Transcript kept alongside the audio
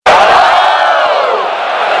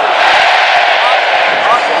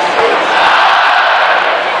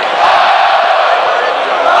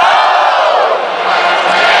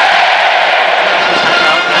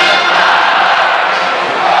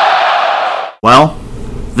Well,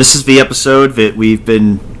 this is the episode that we've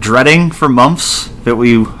been dreading for months, that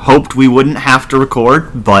we hoped we wouldn't have to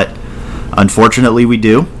record, but unfortunately we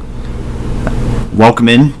do. Welcome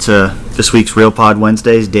in to this week's Real Pod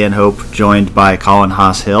Wednesdays. Dan Hope joined by Colin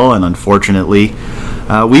Haas-Hill, and unfortunately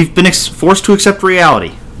we've been forced to accept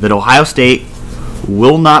reality that Ohio State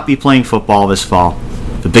will not be playing football this fall.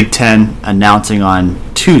 The Big Ten announcing on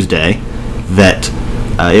Tuesday that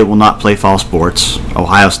it will not play fall sports.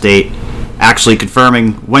 Ohio State actually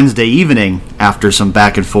confirming Wednesday evening after some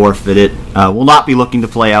back and forth that it will not be looking to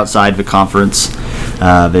play outside the conference,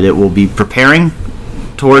 that it will be preparing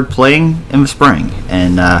toward playing in the spring.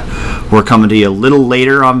 And we're coming to you a little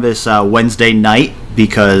later on this Wednesday night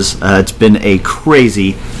because it's been a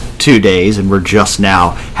crazy 2 days and we're just now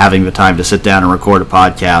having the time to sit down and record a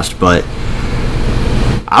podcast. But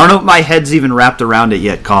I don't know if my head's even wrapped around it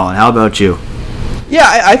yet, Colin. How about you?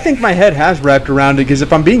 Yeah, I think my head has wrapped around it because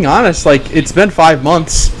if I'm being honest, it's been 5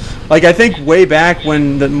 months. I think way back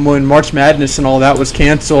when March Madness and all that was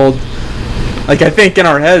canceled, I think in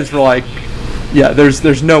our heads we're like, yeah,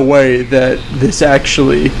 there's no way that this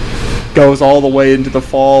actually goes all the way into the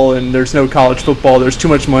fall and there's no college football, there's too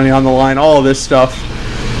much money on the line, all of this stuff.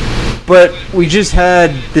 But we just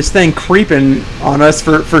had this thing creeping on us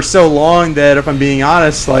for so long that if I'm being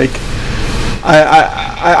honest,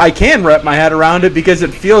 I can wrap my head around it because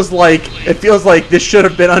it feels like this should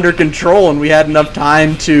have been under control and we had enough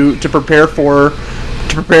time to prepare for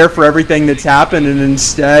everything that's happened, and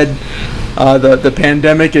instead the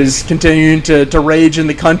pandemic is continuing to rage in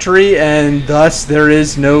the country, and thus there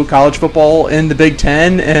is no college football in the Big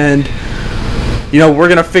Ten. And we're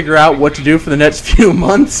gonna figure out what to do for the next few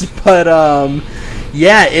months, but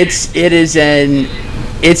yeah, it's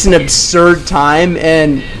an absurd time.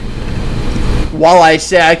 And while I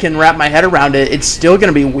say I can wrap my head around it, it's still going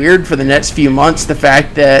to be weird for the next few months, the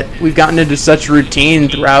fact that we've gotten into such routine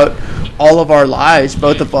throughout all of our lives,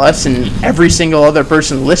 both of us and every single other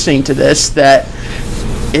person listening to this, that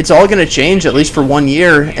it's all going to change at least for 1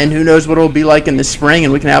 year, and who knows what it'll be like in the spring,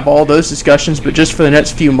 and we can have all those discussions, but just for the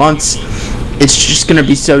next few months, it's just going to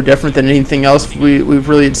be so different than anything else we've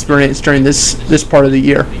really experienced during this part of the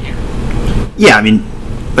year. Yeah, I mean,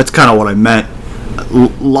 that's kind of what I meant.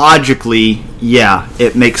 Logically, yeah,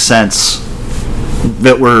 it makes sense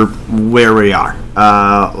that we're where we are.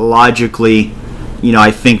 Logically,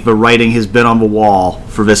 I think the writing has been on the wall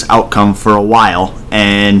for this outcome for a while,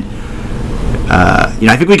 and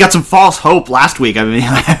I think we got some false hope last week. I mean,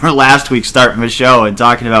 I remember last week starting the show and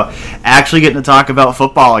talking about actually getting to talk about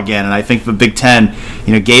football again, and I think the Big Ten,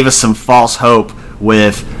 gave us some false hope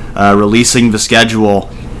with releasing the schedule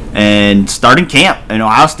and starting camp. And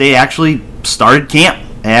Ohio State actually started camp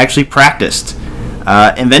and actually practiced.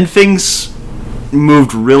 And then things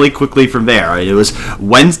moved really quickly from there. Right? It was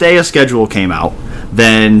Wednesday, a schedule came out.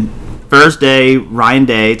 Then Thursday, Ryan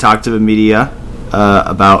Day talked to the media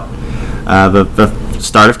about the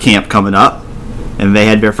start of camp coming up. And they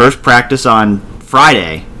had their first practice on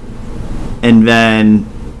Friday. And then,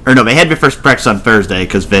 they had their first practice on Thursday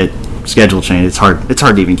because the schedule changed. It's hard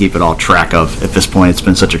to even keep it all track of at this point. It's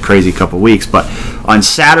been such a crazy couple weeks. But on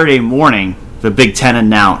Saturday morning, the Big Ten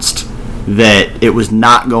announced that it was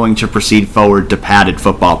not going to proceed forward to padded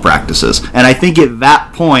football practices. And I think at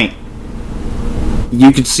that point,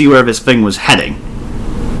 you could see where this thing was heading.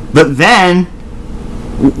 But then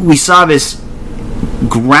we saw this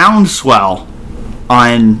groundswell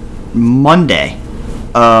on Monday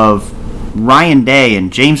of Ryan Day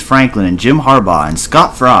and James Franklin and Jim Harbaugh and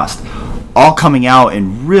Scott Frost all coming out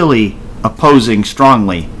and really opposing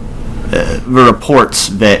strongly the reports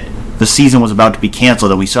that the season was about to be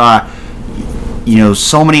canceled. And we saw,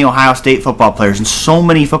 so many Ohio State football players and so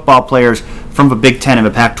many football players from the Big Ten and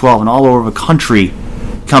the Pac-12 and all over the country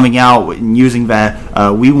coming out and using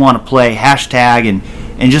that we want to play hashtag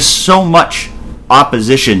and just so much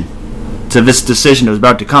opposition to this decision that was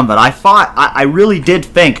about to come. But I really did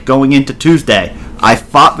think going into Tuesday, I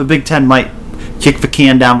thought the Big Ten might kick the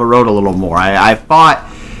can down the road a little more. I thought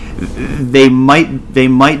they might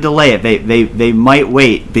delay it. They might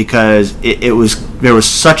wait because there was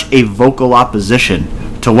such a vocal opposition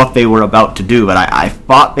to what they were about to do. But I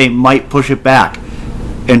thought they might push it back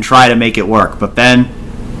and try to make it work. But then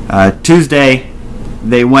Tuesday,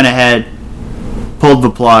 they went ahead, pulled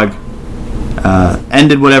the plug,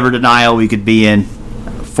 ended whatever denial we could be in,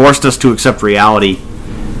 forced us to accept reality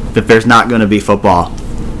that there's not going to be football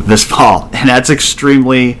this fall. And that's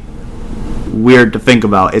extremely weird to think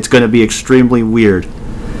about. It's going to be extremely weird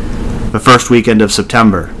the first weekend of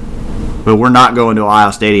September. But we're not going to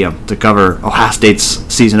Ohio Stadium to cover Ohio State's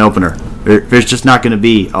season opener. There's just not going to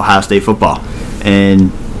be Ohio State football.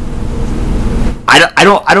 And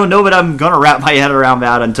I don't know that I'm gonna wrap my head around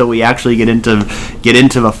that until we actually get into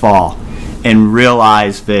the fall and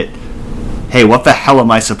realize that, hey, what the hell am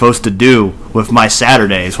I supposed to do with my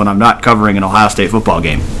Saturdays when I'm not covering an Ohio State football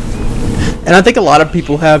game? And I think a lot of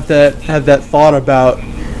people have that thought about,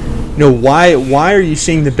 why are you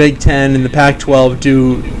seeing the Big Ten and the Pac-12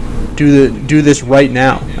 do this right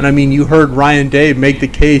now? And I mean, you heard Ryan Day make the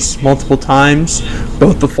case multiple times,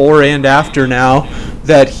 both before and after now,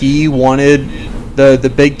 that he wanted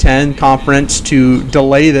the Big Ten Conference to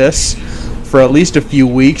delay this for at least a few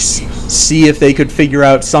weeks, see if they could figure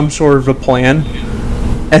out some sort of a plan.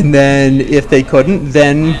 And then if they couldn't,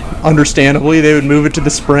 then understandably they would move it to the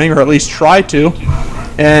spring, or at least try to.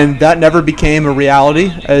 And that never became a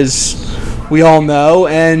reality, as we all know.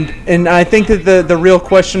 And I think that the real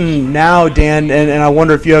question now, Dan, and I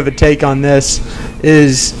wonder if you have a take on this,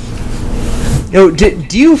 is,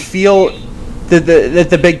 do you feel that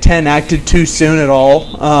the Big Ten acted too soon at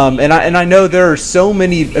all? And I know there are so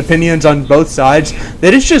many opinions on both sides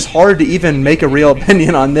that it's just hard to even make a real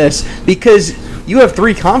opinion on this, because you have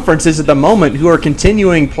three conferences at the moment who are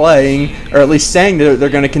continuing playing, or at least saying they're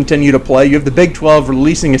going to continue to play. You have the Big 12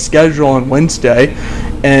 releasing a schedule on Wednesday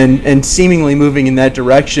and seemingly moving in that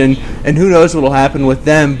direction, and who knows what will happen with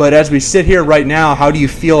them. But as we sit here right now, how do you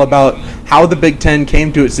feel about how the Big Ten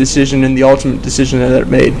came to its decision and the ultimate decision that it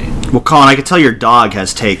made? Well, Colin, I can tell your dog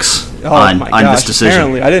has takes on this decision.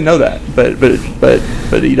 Apparently, I didn't know that,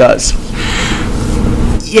 but he does.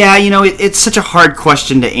 Yeah, it's such a hard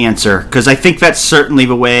question to answer, because I think that's certainly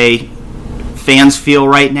the way fans feel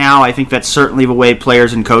right now. I think that's certainly the way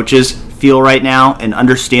players and coaches feel right now, and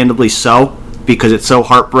understandably so, because it's so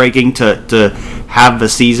heartbreaking to have the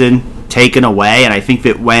season taken away. And I think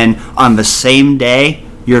that when on the same day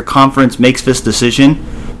your conference makes this decision,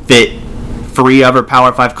 that 3 other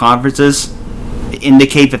Power 5 conferences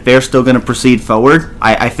indicate that they're still going to proceed forward,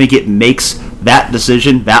 I think it makes that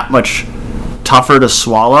decision that much tougher to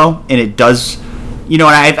swallow. And it does, and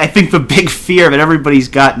I think the big fear that everybody's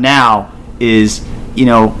got now is,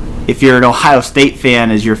 if you're an Ohio State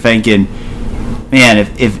fan, is you're thinking, man,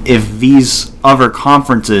 if these other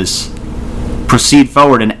conferences proceed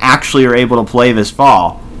forward and actually are able to play this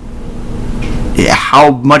fall,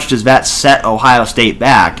 how much does that set Ohio State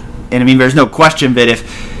back? And I mean, there's no question that if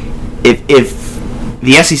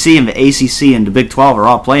the SEC and the ACC and the Big 12 are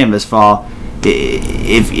all playing this fall,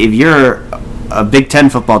 if you're a Big 10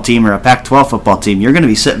 football team or a Pac-12 football team, you're going to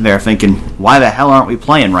be sitting there thinking, why the hell aren't we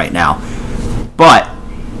playing right now? But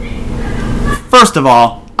first of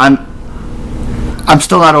all, I'm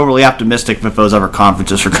still not overly optimistic that those other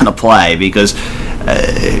conferences are going to play, because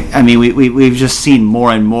we've just seen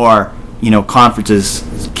more and more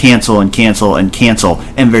conferences cancel,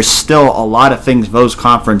 and there's still a lot of things those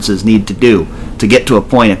conferences need to do to get to a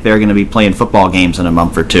point if they're going to be playing football games in a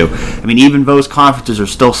month or two. I mean, even those conferences are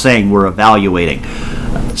still saying we're evaluating.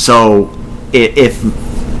 So if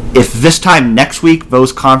this time next week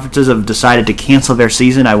those conferences have decided to cancel their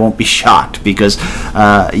season, I won't be shocked, because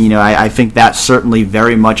I think that's certainly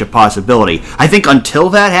very much a possibility. I think until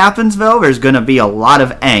that happens, though, there's going to be a lot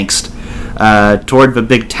of angst toward the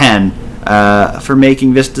Big Ten for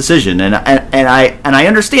making this decision, and I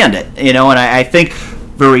understand it, and I think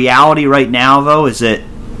the reality right now, though, is that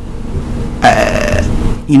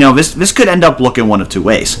this could end up looking one of two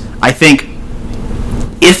ways. I think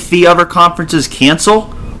if the other conferences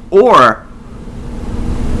cancel, or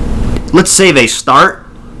let's say they start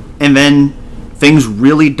and then things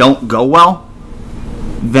really don't go well,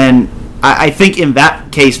 then I think in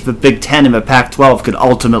that case the Big Ten and the Pac-12 could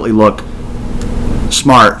ultimately look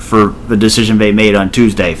smart for the decision they made on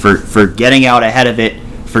Tuesday, for getting out ahead of it,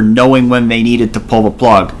 for knowing when they needed to pull the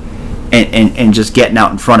plug, and just getting out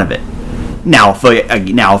in front of it. Now,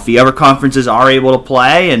 if the other conferences are able to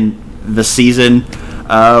play and the season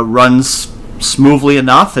runs smoothly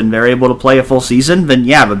enough and they're able to play a full season, then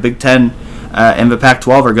yeah, the Big Ten and the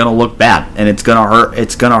Pac-12 are going to look bad, and it's going to hurt.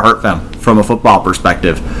 It's going to hurt them from a football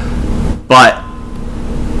perspective. But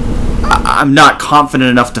I'm not confident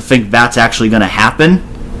enough to think that's actually going to happen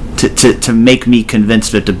to make me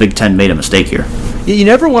convinced that the Big Ten made a mistake here. You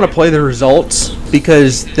never want to play the results,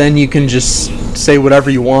 because then you can just say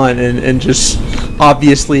whatever you want, and just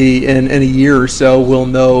obviously in a year or so we'll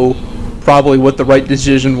know probably what the right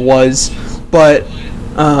decision was. But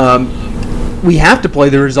we have to play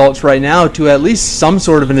the results right now to at least some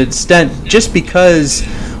sort of an extent, just because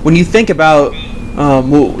when you think about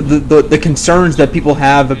the concerns that people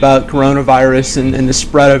have about coronavirus and the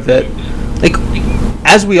spread of it, like,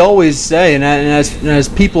 as we always say, and as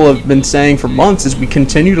people have been saying for months, as we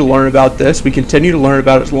continue to learn about this, we continue to learn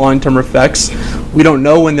about its long-term effects. We don't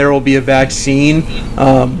know when there will be a vaccine.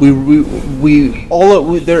 There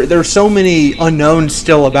are so many unknowns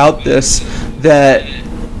still about this that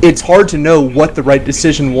it's hard to know what the right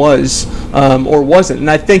decision was or wasn't.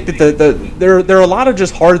 And I think that there are a lot of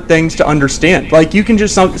just hard things to understand. Like, you can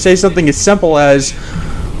just say something as simple as,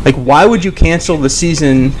 like, why would you cancel the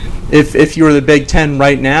season if you were the Big Ten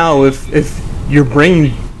right now, if you're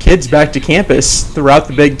bringing kids back to campus throughout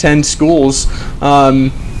the Big Ten schools,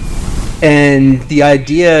 and the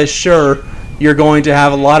idea, sure, you're going to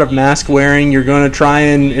have a lot of mask wearing, you're going to try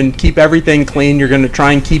and keep everything clean, you're going to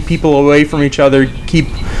try and keep people away from each other, keep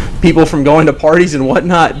people from going to parties and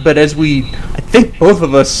whatnot, but as I think both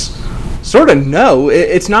of us sort of know,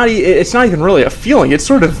 it's not even really a feeling, it's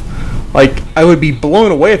sort of like, I would be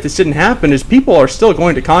blown away if this didn't happen, is people are still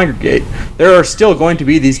going to congregate. There are still going to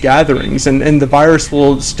be these gatherings, and the virus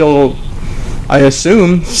will still, I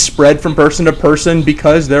assume, spread from person to person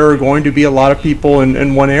because there are going to be a lot of people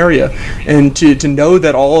in one area. And to know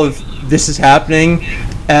that all of this is happening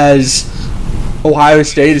as Ohio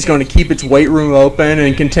State is going to keep its weight room open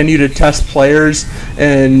and continue to test players,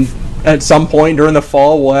 and at some point during the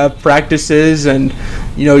fall we'll have practices, and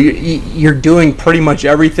you're doing pretty much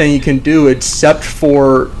everything you can do except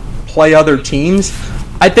for play other teams.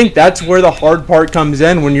 I think that's where the hard part comes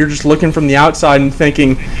in, when you're just looking from the outside and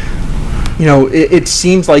thinking, it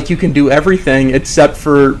seems like you can do everything except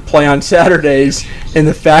for play on Saturdays, and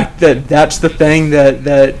the fact that that's the thing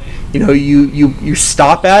that you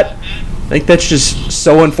stop at. I think that's just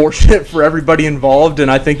so unfortunate for everybody involved, and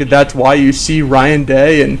I think that's why you see Ryan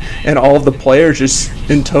Day and all of the players just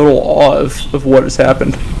in total awe of what has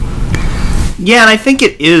happened. Yeah, and I think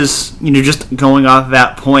it is, just going off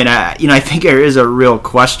that point, I think there is a real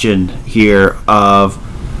question here of,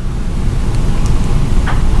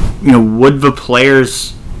 would the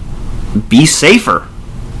players be safer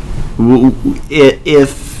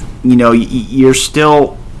if, you're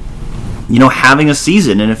still, having a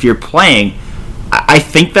season, and if you're playing? I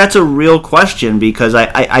think that's a real question, because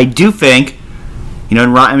I do think,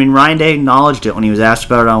 Ryan Day acknowledged it when he was asked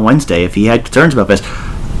about it on Wednesday, if he had concerns about this.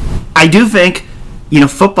 I do think,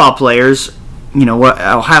 football players,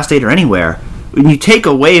 Ohio State or anywhere, when you take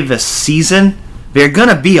away the season, they're going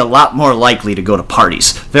to be a lot more likely to go to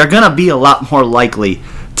parties. They're going to be a lot more likely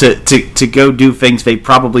to go do things they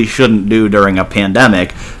probably shouldn't do during a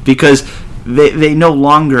pandemic, because they no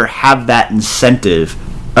longer have that incentive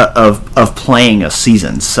of playing a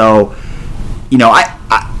season. So,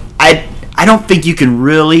 I don't think you can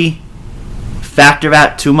really factor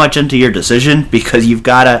that too much into your decision, because you've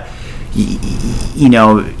got to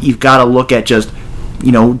look at just,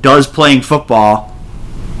 does playing football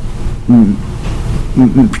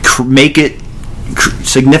make it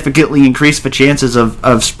significantly increase the chances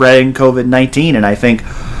of spreading COVID-19? And I think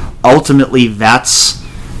ultimately that's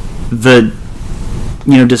the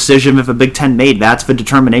decision that the Big Ten made. That's the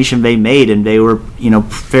determination they made, and they were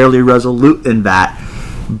fairly resolute in that.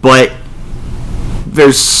 But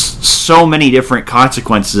there's so many different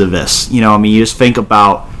consequences of this. You just think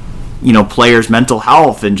about players' mental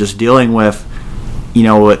health and just dealing with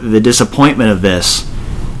the disappointment of this.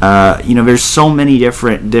 There's so many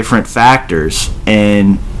different factors,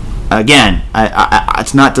 and again,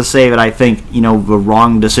 it's not to say that I think the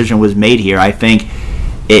wrong decision was made here. I think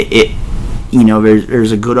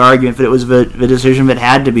there's a good argument that it was the decision that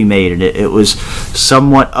had to be made, and it was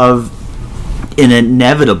somewhat of an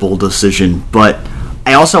inevitable decision. But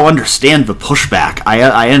I also understand the pushback.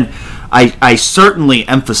 I certainly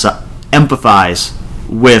empathize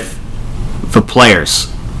with the players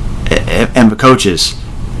and the coaches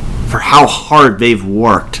for how hard they've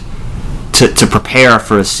worked to prepare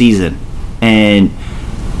for a season, and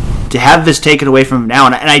to have this taken away from them now.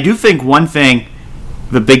 And I do think one thing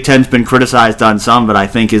the Big Ten's been criticized on some, but I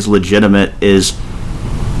think is legitimate, is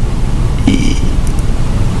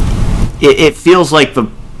it feels like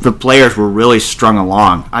the players were really strung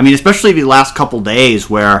along. I mean, especially the last couple days,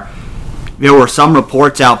 where there were some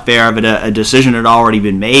reports out there that a decision had already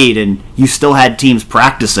been made, and you still had teams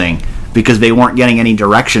practicing because they weren't getting any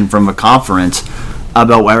direction from the conference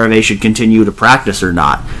about whether they should continue to practice or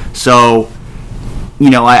not. So,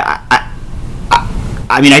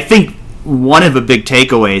 I think one of the big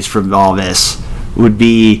takeaways from all this would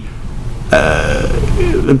be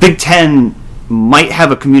the Big Ten might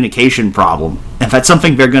have a communication problem, and that's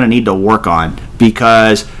something they're going to need to work on,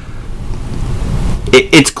 because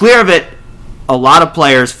it's clear that a lot of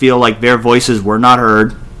players feel like their voices were not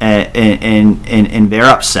heard, and they're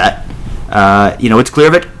upset. It's clear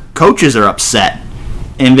that coaches are upset,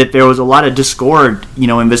 and that there was a lot of discord,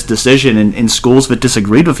 in this decision in schools that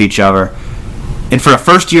disagreed with each other. And for a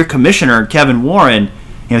first-year commissioner, Kevin Warren,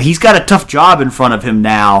 he's got a tough job in front of him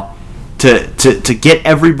now to get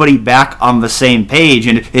everybody back on the same page.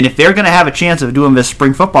 And if they're going to have a chance of doing this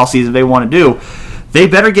spring football season they want to do, they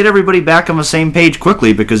better get everybody back on the same page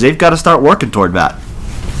quickly, because they've got to start working toward that.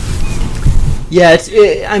 Yeah,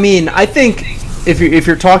 I think if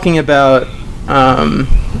you're talking about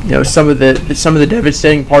some of the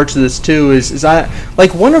devastating parts of this too is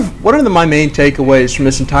one of my main takeaways from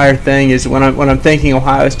this entire thing is when I'm thinking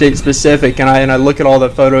Ohio State specific, and I look at all the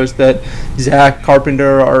photos that Zach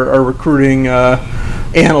Carpenter, our recruiting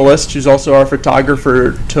analyst, who's also our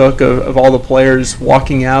photographer, took of all the players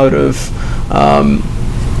walking out of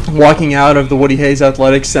the Woody Hayes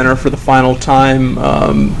Athletic Center for the final time,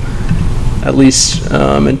 at least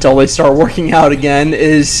until they start working out again,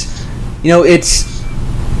 it's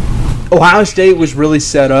Ohio State was really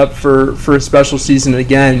set up for a special season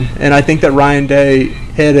again, and I think that Ryan Day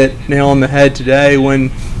hit it nail on the head today when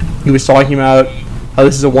he was talking about how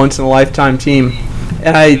this is a once-in-a-lifetime team.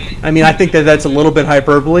 And I think that that's a little bit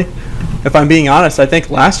hyperbole. If I'm being honest, I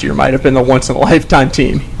think last year might have been the once-in-a-lifetime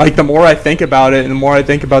team. The more I think about it and the more I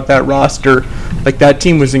think about that roster, that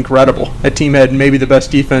team was incredible. That team had maybe the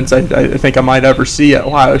best defense I think I might ever see at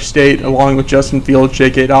Ohio State, along with Justin Fields,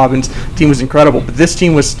 J.K. Dobbins. The team was incredible. But this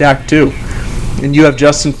team was stacked too. And you have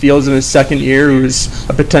Justin Fields in his second year, who's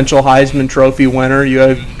a potential Heisman Trophy winner. You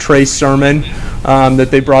have Trey Sermon that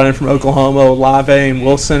they brought in from Oklahoma, Olave and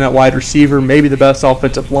Wilson at wide receiver, maybe the best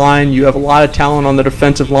offensive line. You have a lot of talent on the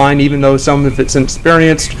defensive line, even though some of it's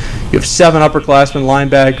inexperienced. You have 7 upperclassmen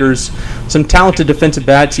linebackers, some talented defensive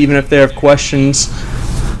backs, even if they have questions.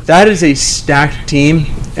 That is a stacked team,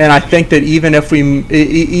 and I think that even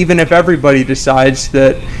if everybody decides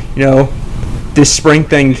that this spring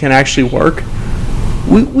thing can actually work,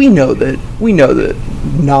 we know that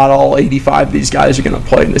not all 85 of these guys are going to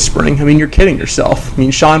play in the spring. You're kidding yourself.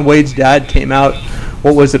 Shaun Wade's dad came out,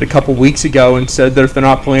 a couple weeks ago, and said that if they're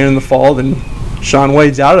not playing in the fall, then Shaun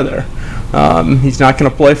Wade's out of there. He's not going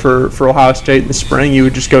to play for Ohio State in the spring. You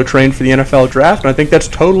would just go train for the NFL draft, and I think that's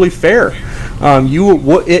totally fair.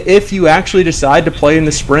 If you actually decide to play in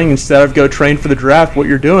the spring instead of go train for the draft, what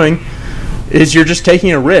you're doing is you're just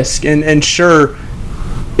taking a risk. And sure,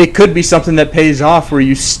 it could be something that pays off where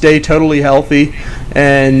you stay totally healthy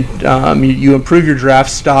and you improve your draft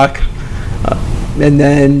stock, and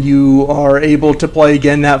then you are able to play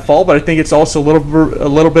again that fall. But I think it's also a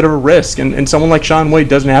little bit of a risk, and someone like Shaun Wade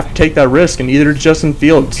doesn't have to take that risk, and neither does Justin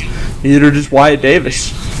Fields, neither does Wyatt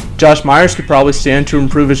Davis. Josh Myers could probably stand to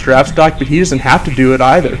improve his draft stock, but he doesn't have to do it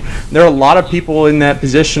either. There are a lot of people in that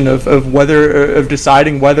position of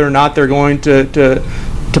deciding whether or not they're going to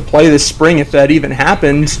play this spring, if that even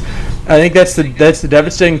happens. I think that's the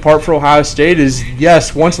devastating part for Ohio State is,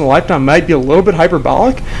 yes, once in a lifetime might be a little bit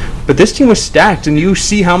hyperbolic, but this team was stacked, and you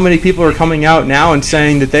see how many people are coming out now and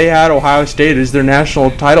saying that they had Ohio State as their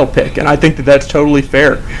national title pick, and I think that that's totally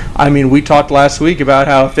fair. We talked last week about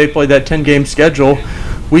how if they played that 10-game schedule,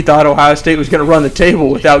 we thought Ohio State was going to run the table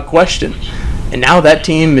without question. And now that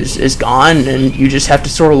team is gone, and you just have to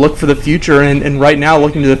sort of look for the future, and right now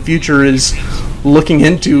looking to the future is looking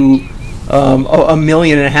into 1.5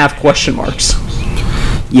 million question marks.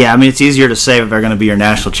 Yeah, it's easier to say that they're going to be your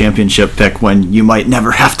national championship pick when you might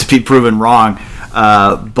never have to be proven wrong.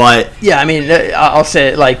 But yeah, I'll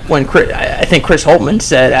say it when I think Chris Holtmann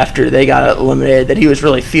said after they got eliminated that he was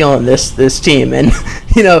really feeling this team, and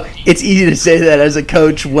it's easy to say that as a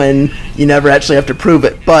coach when you never actually have to prove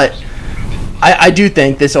it. But I do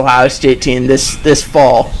think this Ohio State team this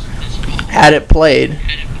fall, had it played,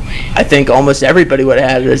 I think almost everybody would have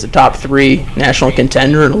had it as a top 3 national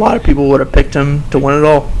contender, and a lot of people would have picked him to win it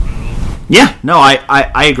all. Yeah, no,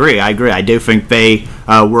 I agree. I do think they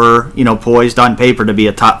were, poised on paper to be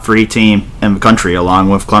a top 3 team in the country, along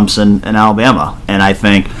with Clemson and Alabama. And I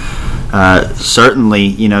think certainly,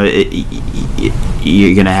 you're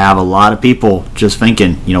going to have a lot of people just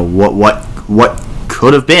thinking, what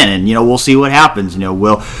could have been, and we'll see what happens.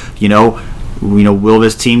 Will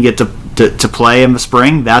this team get to play in the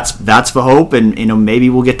spring? That's the hope, and maybe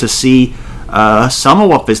we'll get to see some of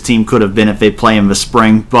what this team could have been if they play in the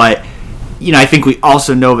spring. But I think we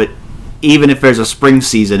also know that even if there's a spring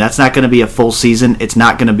season, that's not going to be a full season. It's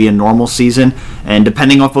not going to be a normal season, and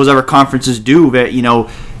depending on what those other conferences do, that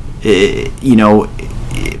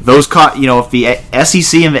those if the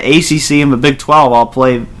SEC and the ACC and the Big 12 all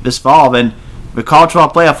play this fall, then the college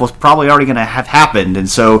football playoff was probably already going to have happened, and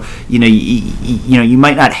so you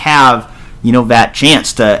might not have that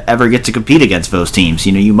chance to ever get to compete against those teams.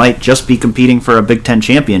 You might just be competing for a Big Ten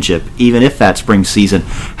championship, even if that spring season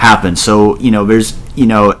happens. So, there's,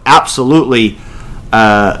 absolutely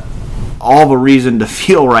all the reason to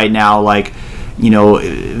feel right now like,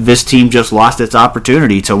 this team just lost its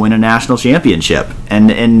opportunity to win a national championship.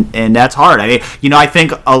 And that's hard. I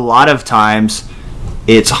think a lot of times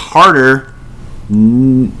it's harder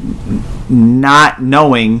not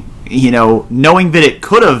knowing, knowing that it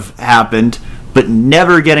could have happened, but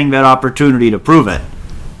never getting that opportunity to prove it,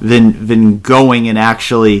 than going and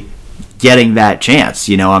actually getting that chance.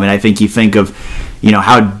 I think you think of,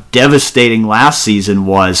 how devastating last season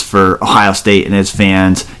was for Ohio State and its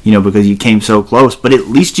fans, because you came so close, but at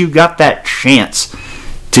least you got that chance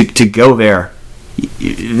to go there.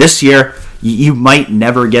 This year, you might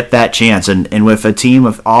never get that chance, and with a team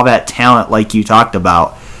with all that talent like you talked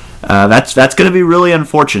about, that's going to be really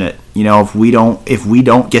unfortunate. If we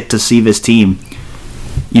don't get to see this team,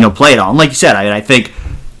 play it all. And like you said, I think,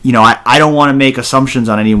 I don't want to make assumptions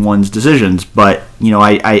on anyone's decisions, but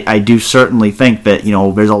I do certainly think that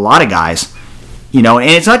there's a lot of guys, and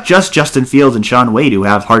it's not just Justin Fields and Shaun Wade who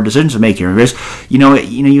have hard decisions to make here. There's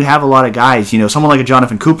you have a lot of guys. Someone like a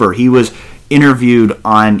Jonathan Cooper. He was interviewed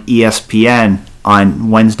on ESPN on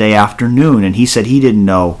Wednesday afternoon, and he said he didn't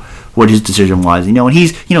know what his decision was. And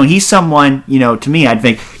he's someone, to me, I'd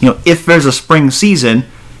think, if there's a spring season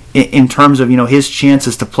in terms of, his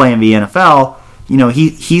chances to play in the NFL,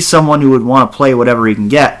 he's someone who would want to play whatever he can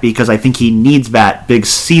get, because I think he needs that big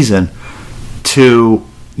season to,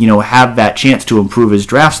 have that chance to improve his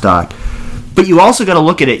draft stock. But you also got to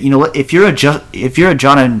look at it, if you're a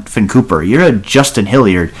Jonathan Cooper, you're a Justin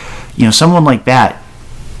Hilliard, someone like that,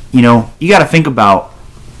 you got to think about,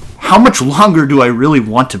 how much longer do I really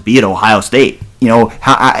want to be at Ohio State? Let's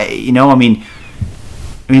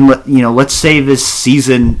say this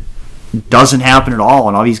season doesn't happen at all,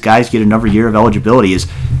 and all these guys get another year of eligibility. Is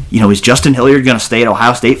Justin Hilliard going to stay at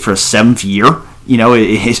Ohio State for a 7th year?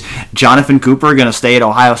 Is Jonathan Cooper going to stay at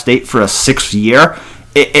Ohio State for a 6th year?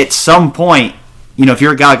 At some point, if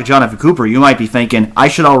you're a guy like Jonathan Cooper, you might be thinking, I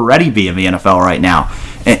should already be in the NFL right now.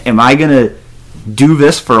 Am I going to do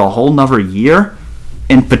this for a whole nother year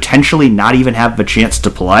and potentially not even have the chance to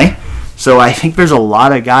play? So I think there's a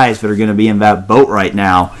lot of guys that are going to be in that boat right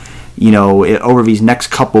now, over these next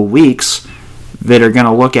couple weeks, that are going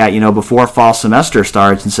to look at, before fall semester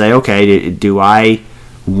starts and say, okay, do I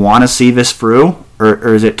want to see this through,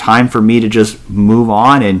 or is it time for me to just move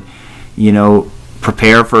on and,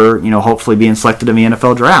 prepare for, hopefully being selected in the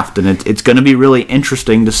NFL draft? And it's going to be really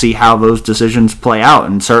interesting to see how those decisions play out.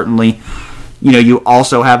 And certainly, you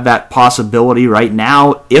also have that possibility right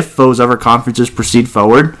now, if those other conferences proceed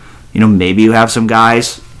forward, maybe you have some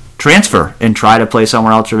guys transfer and try to play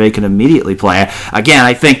somewhere else where they can immediately play. Again,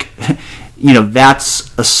 I think,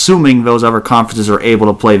 that's assuming those other conferences are able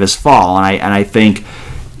to play this fall. And I think,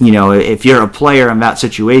 if you're a player in that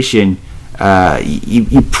situation,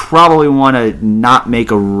 you probably want to not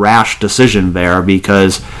make a rash decision there,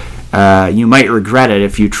 because you might regret it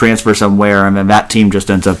if you transfer somewhere and then that team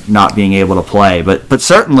just ends up not being able to play. But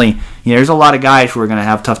certainly, there's a lot of guys who are going to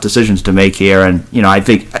have tough decisions to make here, and I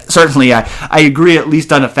think certainly I agree, at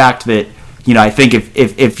least on the fact that I think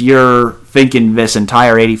if you're thinking this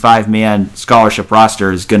entire 85-man scholarship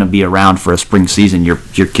roster is going to be around for a spring season, you're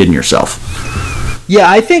kidding yourself. Yeah,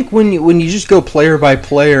 I think when you just go player by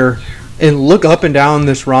player and look up and down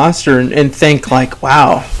this roster and think like,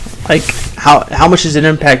 wow, like how much does it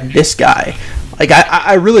impact this guy? Like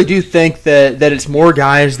I really do think that it's more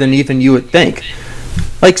guys than even you would think.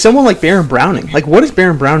 Like someone like Baron Browning. Like, what does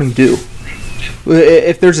Baron Browning do?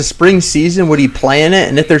 If there's a spring season, would he play in it?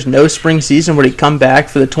 And if there's no spring season, would he come back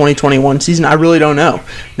for the 2021 season? I really don't know.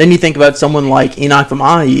 Then you think about someone like Enoch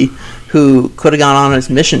Vamahi, who could have gone on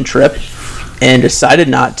his mission trip and decided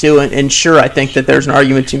not to. And sure, I think that there's an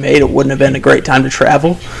argument to be made. It wouldn't have been a great time to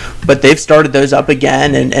travel. But they've started those up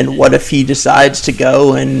again. And what if he decides to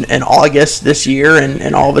go in August this year,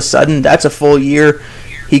 and all of a sudden that's a full year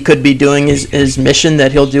he could be doing his mission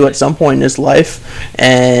that he'll do at some point in his life,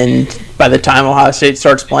 and by the time Ohio State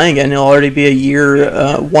starts playing again, he'll already be a year,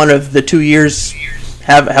 one of the 2 years,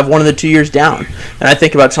 have one of the 2 years down. And I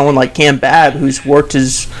think about someone like Cam Babb, who's worked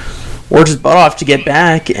his butt off to get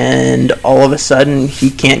back, and all of a sudden he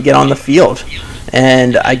can't get on the field.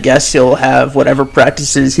 And I guess he'll have whatever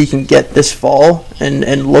practices he can get this fall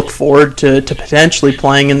and look forward to potentially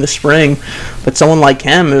playing in the spring. But someone like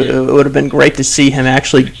him, it would have been great to see him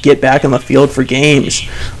actually get back on the field for games.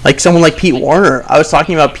 Like someone like Pete Werner. I was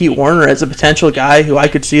talking about Pete Werner as a potential guy who I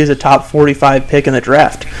could see as a top 45 pick in the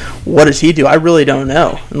draft. What does he do? I really don't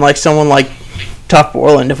know. And like someone like Tough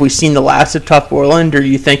Borland? Have we seen the last of Tough Borland, or do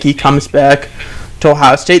you think he comes back to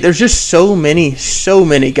Ohio State? There's just so many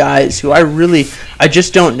guys who I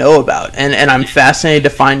just don't know about, and I'm fascinated to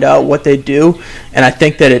find out what they do, and I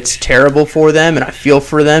think that it's terrible for them, and I feel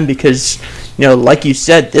for them because, like you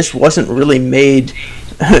said, this wasn't really made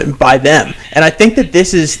by them, and I think that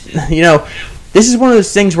this is one of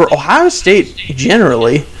those things where Ohio State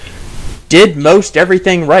generally did most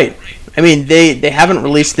everything right. I mean, they haven't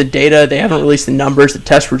released the data, they haven't released the numbers, the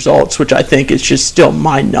test results, which I think is just still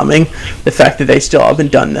mind-numbing, the fact that they still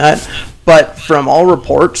haven't done that. But from all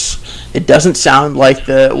reports, it doesn't sound like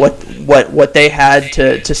what they had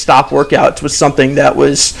to stop workouts was something that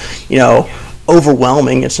was,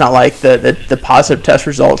 overwhelming. It's not like the positive test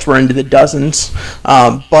results were into the dozens.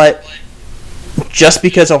 But just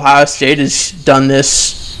because Ohio State has done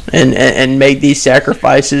this and made these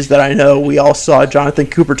sacrifices that I know we all saw Jonathan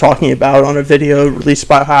Cooper talking about on a video released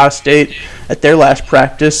by Ohio State at their last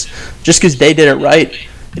practice, just because they did it right,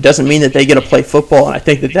 it doesn't mean that they get to play football. And I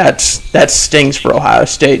think that stings for Ohio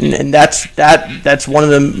State, and that's one of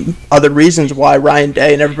the other reasons why Ryan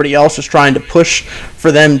Day and everybody else is trying to push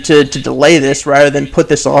for them to delay this rather than put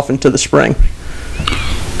this off into the spring.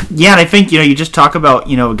 Yeah, and I think, you just talk about,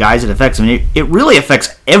 guys it affects. I mean, it really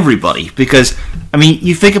affects everybody because, I mean,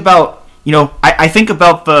 you think about, I think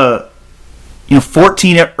about the,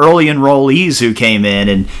 14 early enrollees who came in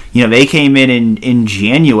and, they came in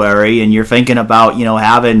January and you're thinking about,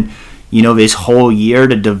 having, this whole year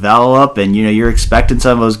to develop and, you're expecting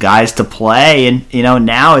some of those guys to play and,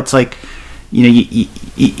 now it's like, you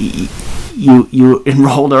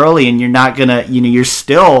enrolled early and you're not going to, you're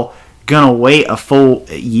still gonna wait a full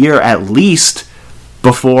year at least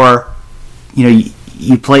before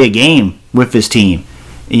you play a game with this team,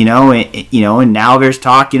 and now there's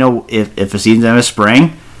talk, if the season's in the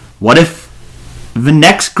spring, what if the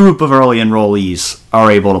next group of early enrollees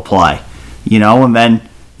are able to play, and then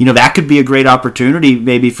that could be a great opportunity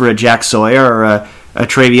maybe for a Jack Sawyer or a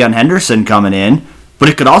Travion Henderson coming in, but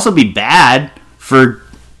it could also be bad for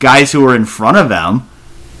guys who are in front of them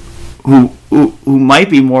who might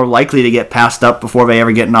be more likely to get passed up before they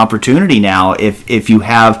ever get an opportunity now if you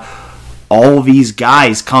have all these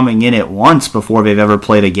guys coming in at once before they've ever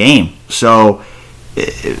played a game. So,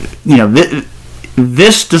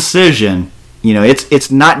 this decision,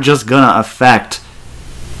 it's not just going to affect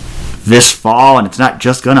this fall and it's not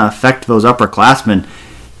just going to affect those upperclassmen.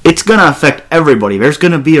 It's going to affect everybody. There's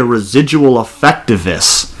going to be a residual effect of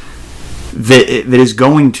this that is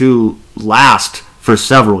going to last for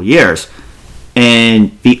several years,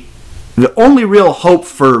 and the only real hope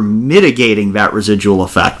for mitigating that residual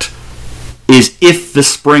effect is if the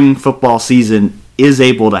spring football season is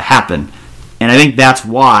able to happen, and I think that's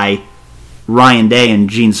why Ryan Day and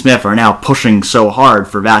Gene Smith are now pushing so hard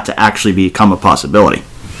for that to actually become a possibility.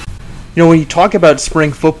 When you talk about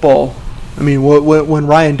spring football, I mean, when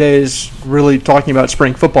Ryan Day is really talking about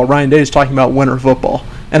spring football, Ryan Day is talking about winter football,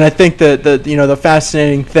 and I think that the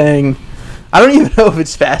fascinating thing, I don't even know if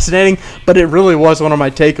it's fascinating, but it really was one of my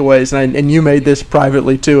takeaways, and you made this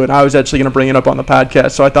privately too, and I was actually going to bring it up on the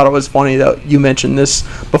podcast, so I thought it was funny that you mentioned this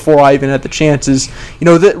before I even had the chances.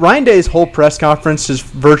 That Ryan Day's whole press conference, his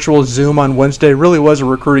virtual Zoom on Wednesday, really was a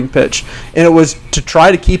recruiting pitch, and it was to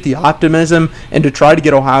try to keep the optimism and to try to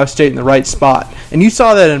get Ohio State in the right spot, and you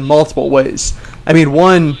saw that in multiple ways. I mean,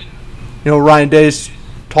 one, Ryan Day's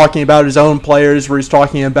talking about his own players, where he's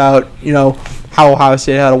talking about, how Ohio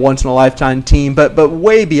State had a once-in-a-lifetime team. But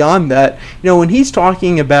way beyond that, when he's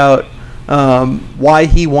talking about why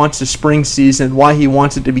he wants a spring season, why he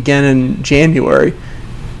wants it to begin in January,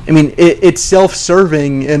 I mean, it's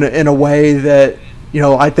self-serving in a way that,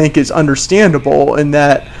 I think is understandable, in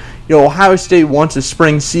that, Ohio State wants a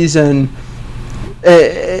spring season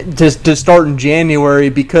to start in January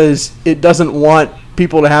because it doesn't want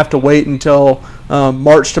people to have to wait until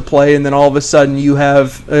March to play, and then all of a sudden you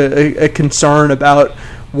have a concern about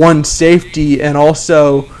one, safety, and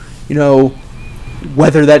also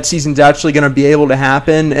whether that season's actually going to be able to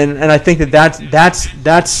happen, and I think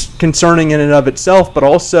that's concerning in and of itself. But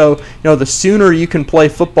also, the sooner you can play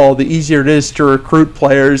football, the easier it is to recruit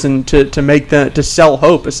players and to sell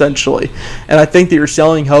hope, essentially. And I think that you're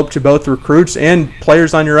selling hope to both recruits and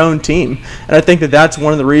players on your own team. And I think that that's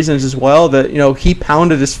one of the reasons as well that he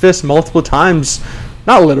pounded his fist multiple times.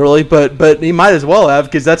 Not literally, but he might as well have,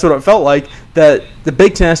 because that's what it felt like, that the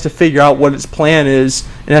Big Ten has to figure out what its plan is,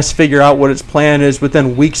 and has to figure out what its plan is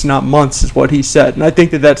within weeks, not months, is what he said. And I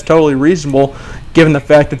think that that's totally reasonable, given the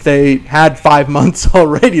fact that they had 5 months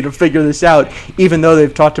already to figure this out, even though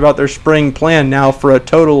they've talked about their spring plan now for a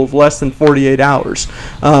total of less than 48 hours.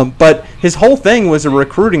 But his whole thing was a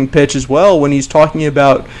recruiting pitch as well, when he's talking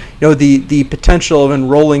about the potential of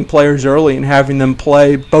enrolling players early and having them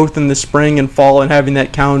play both in the spring and fall, and having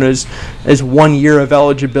that count as 1 year of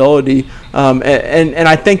eligibility. And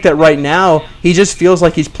I think that right now he just feels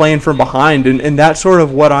like he's playing from behind, and that's sort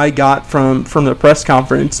of what I got from the press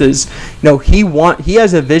conference is, he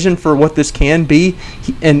has a vision for what this can be,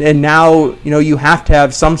 and now you have to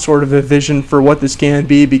have some sort of a vision for what this can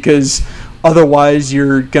be, because otherwise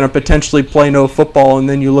you're going to potentially play no football, and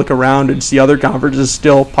then you look around and see other conferences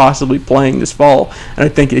still possibly playing this fall. And I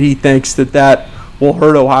think that he thinks that will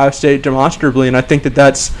hurt Ohio State demonstrably, and I think that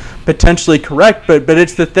that's potentially correct, but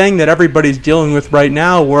it's the thing that everybody's dealing with right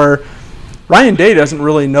now, where Ryan Day doesn't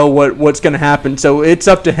really know what's going to happen, so it's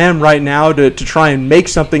up to him right now to try and make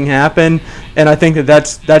something happen, and I think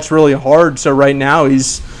that that's really hard. So right now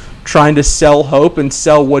he's trying to sell hope and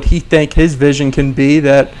sell what he think his vision can be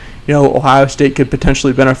that Ohio State could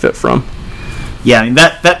potentially benefit from. Yeah, I mean,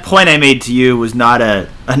 that point I made to you was not a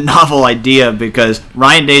novel idea, because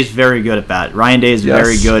Ryan Day is very good at that. Ryan Day is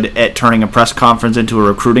very good at turning a press conference into a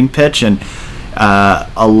recruiting pitch, and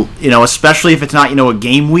especially if it's not a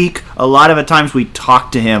game week. A lot of the times we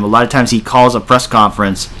talk to him. A lot of times he calls a press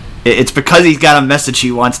conference. It's because he's got a message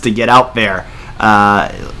he wants to get out there,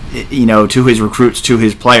 to his recruits, to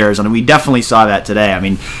his players, and we definitely saw that today. I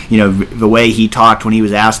mean, the way he talked when he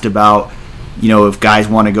was asked about, if guys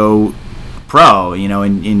want to go pro,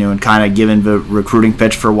 and kind of giving the recruiting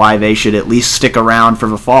pitch for why they should at least stick around for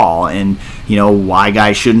the fall, and why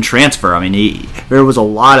guys shouldn't transfer. I mean, there was a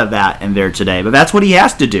lot of that in there today, but that's what he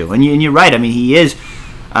has to do. And you're right. I mean, he is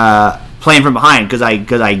playing from behind, because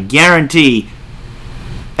I guarantee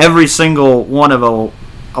every single one of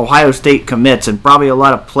Ohio State commits, and probably a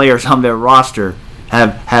lot of players on their roster,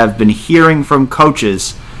 have been hearing from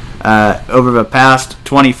coaches over the past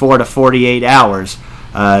 24 to 48 hours,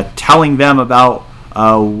 telling them about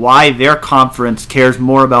why their conference cares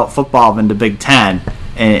more about football than the Big Ten,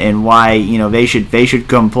 and why they should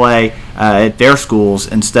come play at their schools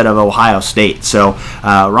instead of Ohio State. So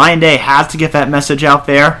Ryan Day has to get that message out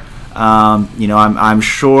there. I'm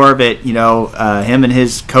sure that him and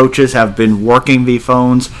his coaches have been working the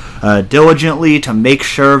phones diligently to make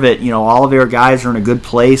sure that all of their guys are in a good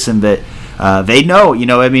place, and that they know.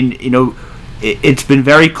 It's been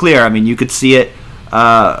very clear. I mean, you could see it.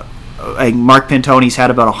 Mark Pantoni's had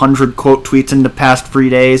about 100 quote tweets in the past 3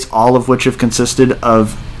 days, all of which have consisted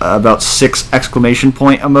of about 6 exclamation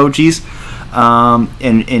point emojis.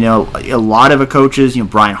 And a lot of the coaches,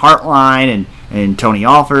 Brian Hartline and Tony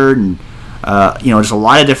Alford, and just a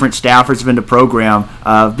lot of different staffers in the program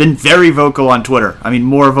have been very vocal on Twitter. I mean,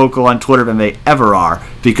 more vocal on Twitter than they ever are,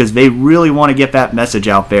 because they really want to get that message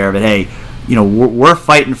out there that, hey, we're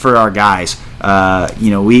fighting for our guys.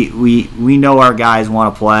 We know our guys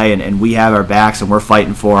want to play, and we have our backs, and we're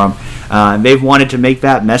fighting for them. And they've wanted to make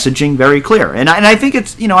that messaging very clear, and I think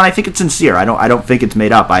it's I think it's sincere. I don't think it's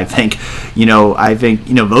made up. I think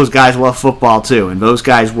those guys love football too, and those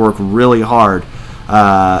guys work really hard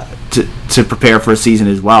to prepare for a season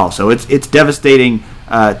as well. So it's devastating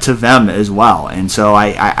to them as well, and so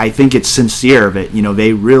I think it's sincere that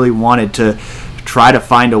they really wanted to try to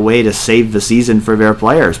find a way to save the season for their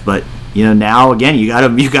players, but now again you got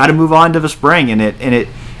to move on to the spring, and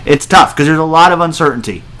it's tough, because there's a lot of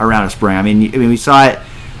uncertainty around the spring. I mean we saw it.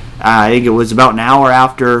 I think it was about an hour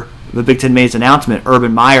after the Big Ten made its announcement.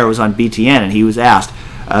 Urban Meyer was on BTN, and he was asked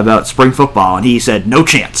about spring football, and he said no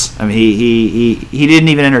chance. I mean he didn't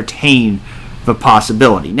even entertain the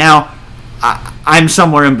possibility. Now I'm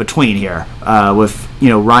somewhere in between here with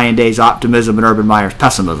Ryan Day's optimism and Urban Meyer's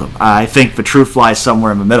pessimism. I think the truth lies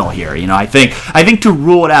somewhere in the middle here. I think to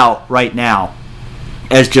rule it out right now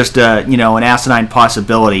as just an asinine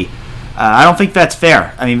possibility, I don't think that's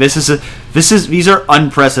fair. I mean, these are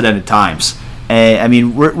unprecedented times. I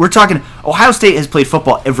mean, we're talking. Ohio State has played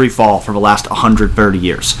football every fall for the last 130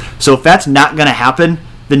 years. So if that's not going to happen,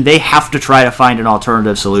 then they have to try to find an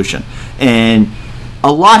alternative solution. And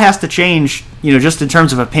a lot has to change, just in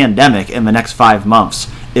terms of a pandemic in the next 5 months,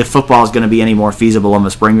 if football is going to be any more feasible in the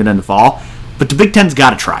spring than in the fall. But the Big Ten's got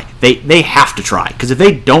to try. They have to try, because if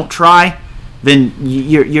they don't try, then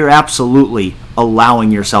you're absolutely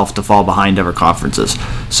allowing yourself to fall behind other conferences.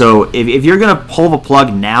 So if you're going to pull the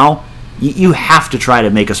plug now, you have to try to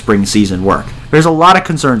make a spring season work. There's a lot of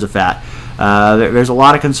concerns with that. There's a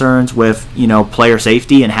lot of concerns with player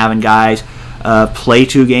safety and having guys play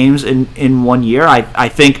 2 games in 1 year. I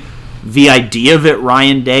think the idea that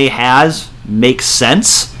Ryan Day has makes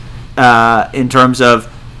sense in terms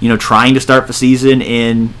of trying to start the season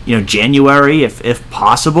in January if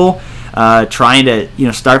possible. Trying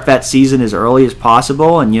to start that season as early as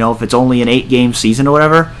possible, and if it's only an 8-game season or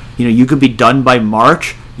whatever, you could be done by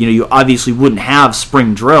March. You obviously wouldn't have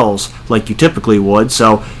spring drills like you typically would,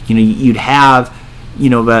 so you'd have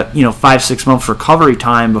that 5-6 months recovery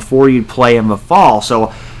time before you'd play in the fall.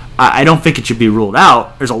 So I don't think it should be ruled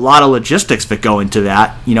out. There's a lot of logistics that go into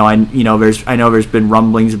that. I know there's been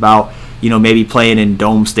rumblings about maybe playing in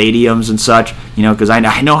dome stadiums and such, because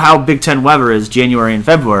I know how Big Ten weather is January and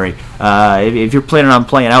February. If you're planning on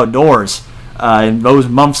playing outdoors in those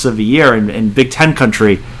months of the year in Big Ten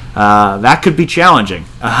country, that could be challenging.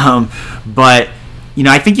 But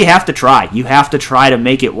I think you have to try. You have to try to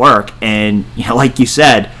make it work. And like you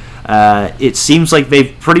said, it seems like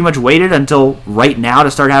they've pretty much waited until right now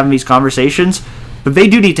to start having these conversations. But they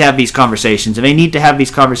do need to have these conversations, and they need to have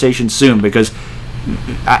these conversations soon, because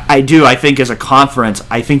I think as a conference,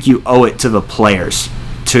 I think you owe it to the players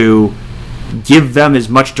to give them as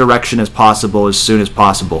much direction as possible as soon as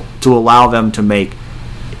possible, to allow them to make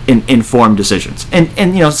informed decisions. And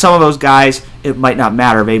some of those guys, it might not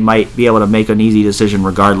matter. They might be able to make an easy decision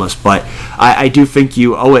regardless. But I do think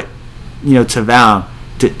you owe it to them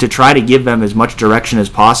to try to give them as much direction as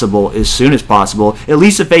possible as soon as possible, at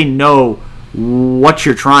least if they know what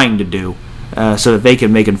you're trying to do. So that they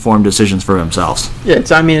can make informed decisions for themselves. Yeah,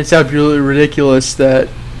 it's absolutely ridiculous that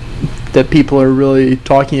people are really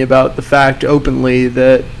talking about the fact openly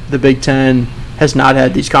that the Big Ten has not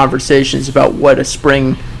had these conversations about what a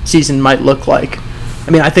spring season might look like.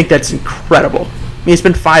 I think that's incredible. It's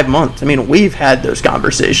been 5 months. We've had those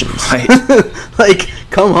conversations. Right.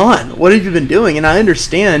 Come on, what have you been doing? And I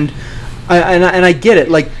understand, and I get it.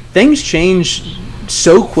 Things change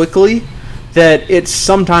so quickly that it's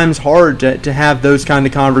sometimes hard to have those kind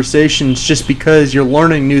of conversations, just because you're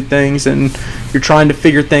learning new things and you're trying to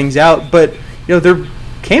figure things out. But there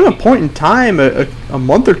came a point in time a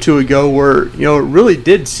month or two ago where it really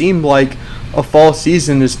did seem like a fall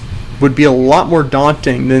season would be a lot more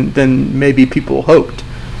daunting than maybe people hoped.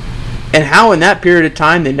 And how in that period of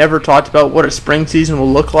time they never talked about what a spring season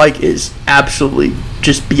will look like is absolutely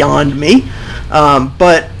just beyond me.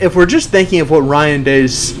 But if we're just thinking of what Ryan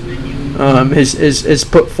Day's is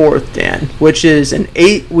put forth, Dan, which is an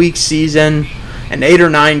 8-week season, an 8 or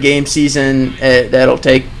 9 game season that'll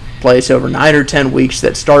take place over 9 or 10 weeks,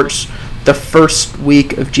 that starts the first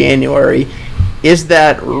week of January. Is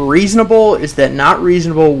that reasonable? Is that not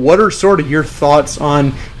reasonable? What are sort of your thoughts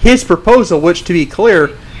on his proposal, which, to be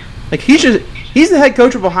clear, he's the head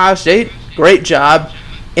coach of Ohio State, great job,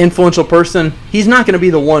 influential person. He's not going to be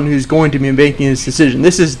the one who's going to be making this decision.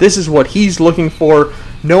 This is what he's looking for.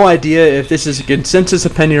 No idea if this is a consensus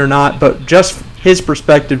opinion or not, but just his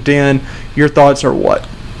perspective. Dan, your thoughts are what?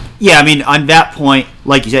 Yeah, on that point,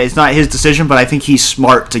 like you said, it's not his decision, but I think he's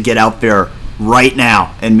smart to get out there right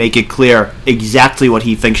now and make it clear exactly what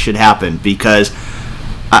he thinks should happen, because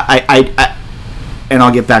I and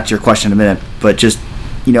I'll get back to your question in a minute, but just,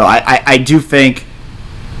 I do think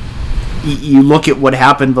you look at what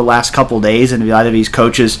happened the last couple days and a lot of these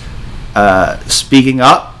coaches speaking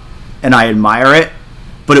up, and I admire it,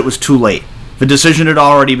 but it was too late. The decision had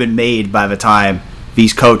already been made by the time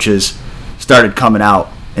these coaches started coming out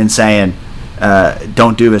and saying,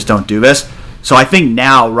 don't do this, don't do this. So I think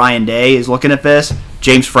now Ryan Day is looking at this,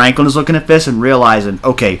 James Franklin is looking at this and realizing,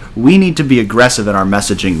 okay, we need to be aggressive in our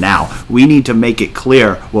messaging now. We need to make it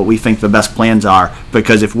clear what we think the best plans are,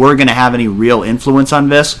 because if we're going to have any real influence on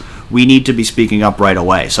this, we need to be speaking up right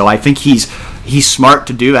away. So I think he's smart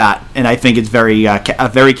to do that, and I think it's very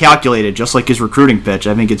calculated, just like his recruiting pitch.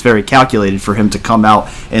 I think it's very calculated for him to come out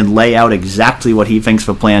and lay out exactly what he thinks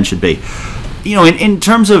the plan should be. In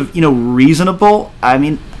terms of reasonable, I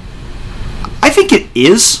think it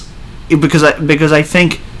is, because I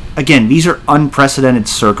think, again, these are unprecedented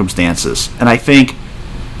circumstances, and I think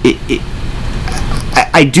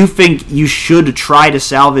I do think you should try to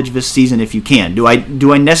salvage this season if you can. Do I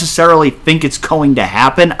necessarily think it's going to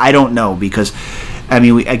happen? I don't know, because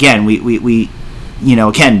again,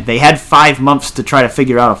 they had 5 months to try to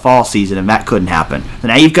figure out a fall season, and that couldn't happen. So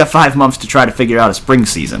now you've got 5 months to try to figure out a spring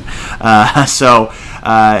season. One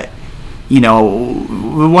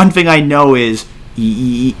thing I know is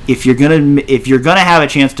if you're gonna have a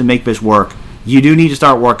chance to make this work, you do need to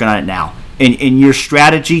start working on it now. And your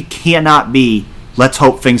strategy cannot be, let's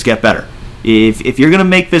hope things get better. If you're gonna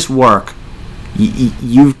make this work,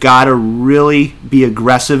 you've got to really be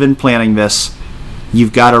aggressive in planning this.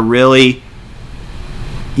 You've got to really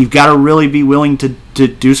you've got to really be willing to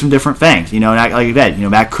do some different things. And like I said,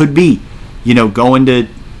 that could be, going to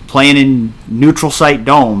playing in neutral site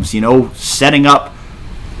domes, setting up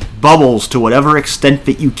bubbles to whatever extent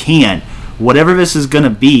that you can. Whatever this is going to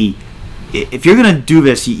be, if you're going to do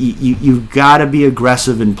this, you've got to be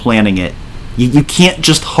aggressive in planning it. You can't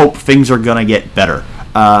just hope things are going to get better.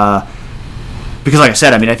 Because like I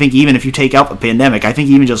said, I think even if you take out the pandemic, I think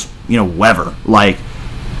even just, weather. Like,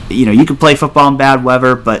 you could play football in bad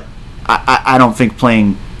weather, but I don't think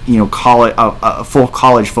playing, college, a full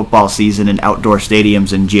college football season in outdoor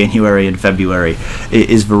stadiums in January and February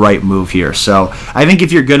is the right move here. So I think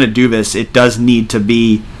if you're going to do this, it does need to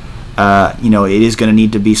be, it is going to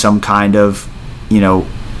need to be some kind of,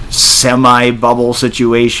 semi-bubble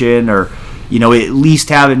situation, or, at least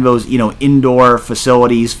having those, indoor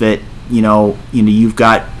facilities that, you've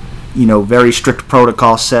got, very strict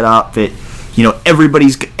protocols set up that,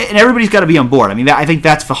 everybody's got to be on board. I think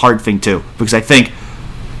that's the hard thing too, because I think,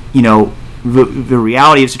 the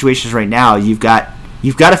reality of situations right now, you've got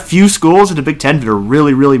a few schools in the Big Ten that are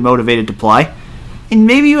really, really motivated to play, and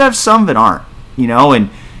maybe you have some that aren't, and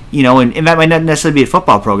that might not necessarily be a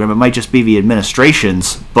football program. It might just be the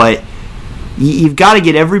administrations, but you've got to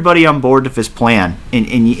get everybody on board with this plan,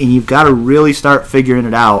 and you've got to really start figuring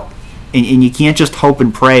it out. And you can't just hope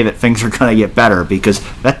and pray that things are going to get better, because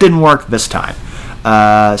that didn't work this time.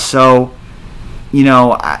 So,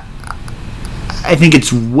 I think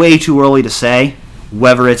it's way too early to say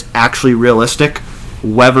whether it's actually realistic,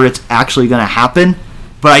 whether it's actually going to happen.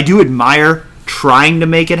 But I do admire trying to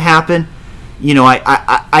make it happen.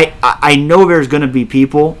 I know there's going to be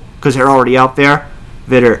people, because they're already out there,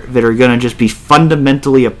 that are going to just be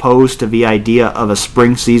fundamentally opposed to the idea of a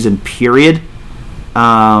spring season period.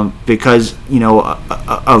 Because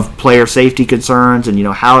of player safety concerns, and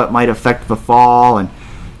how it might affect the fall, and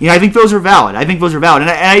I think those are valid. And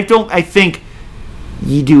I think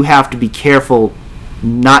you do have to be careful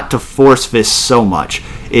not to force this so much.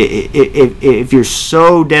 If you're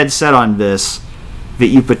so dead set on this that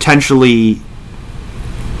you potentially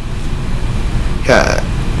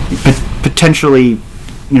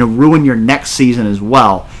ruin your next season as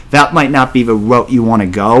well, that might not be the route you want to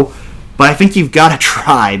go. But I think you've got to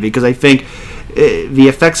try, because I think the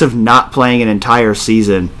effects of not playing an entire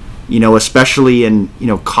season, especially in,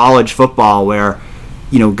 college football, where,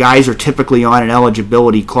 guys are typically on an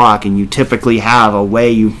eligibility clock, and you typically have a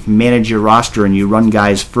way you manage your roster and you run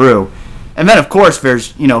guys through. And then, of course,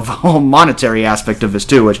 there's, the whole monetary aspect of this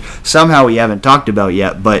too, which somehow we haven't talked about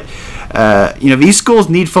yet. But, these schools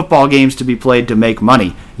need football games to be played to make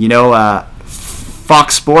money.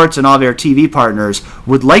 Fox Sports and all their TV partners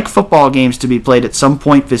would like football games to be played at some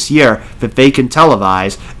point this year that they can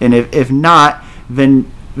televise, and if not, then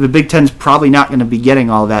the Big Ten's probably not going to be getting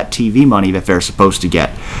all that TV money that they're supposed to get.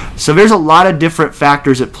 So there's a lot of different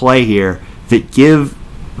factors at play here that give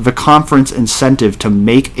the conference incentive to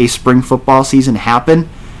make a spring football season happen,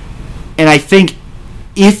 and I think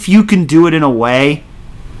if you can do it in a way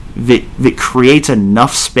that creates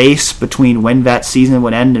enough space between when that season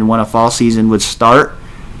would end and when a fall season would start,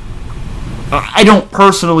 I don't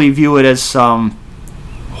personally view it as some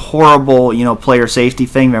horrible, player safety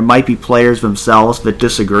thing. There might be players themselves that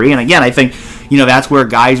disagree, and again, I think, that's where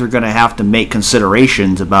guys are going to have to make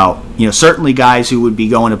considerations about, certainly guys who would be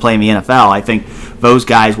going to play in the NFL. I think those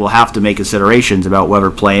guys will have to make considerations about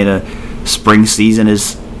whether playing a spring season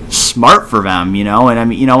is smart for them, and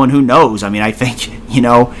and who knows? I think, who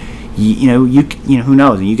knows?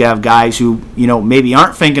 And you can have guys who, maybe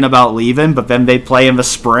aren't thinking about leaving, but then they play in the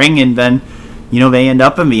spring, and then, they end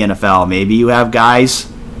up in the NFL. Maybe you have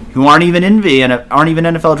guys who aren't even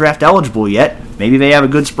NFL draft eligible yet. Maybe they have a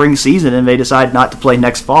good spring season and they decide not to play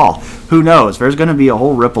next fall. Who knows? There's going to be a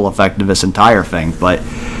whole ripple effect of this entire thing, but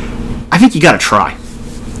I think you got to try.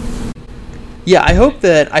 Yeah, I hope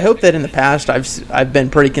that in the past I've been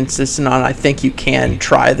pretty consistent on I think you can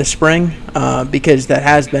try the spring, because that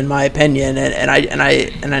has been my opinion, and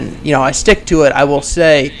I stick to it. I will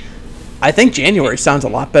say I think January sounds a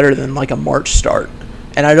lot better than like a March start,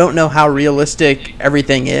 and I don't know how realistic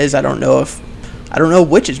everything is. I don't know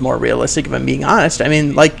which is more realistic, if I'm being honest.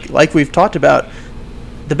 Like we've talked about,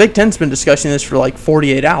 the Big Ten's been discussing this for like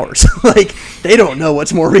 48 hours. Like, they don't know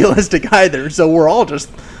what's more realistic either. So we're all just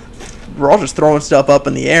throwing stuff up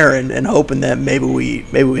in the air and hoping that maybe we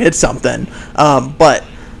hit something. But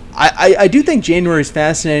I do think January is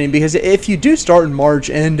fascinating, because if you do start in March,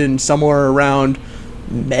 end in somewhere around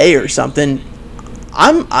May or something,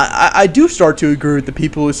 I do start to agree with the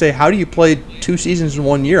people who say, how do you play 2 seasons in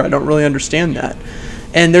 1 year? I don't really understand that.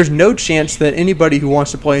 And there's no chance that anybody who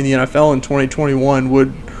wants to play in the NFL in 2021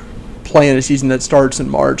 would play in a season that starts in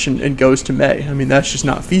March and goes to May. I mean, that's just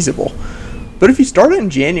not feasible. But if you start it in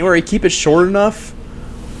January, keep it short enough,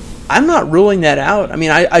 I'm not ruling that out. I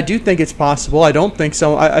mean, I do think it's possible. I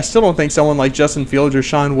still don't think someone like Justin Fields or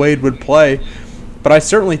Shaun Wade would play, but I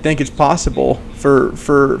certainly think it's possible for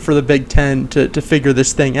the Big Ten to figure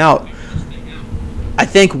this thing out. I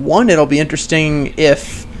think, one, it'll be interesting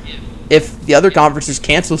if the other conferences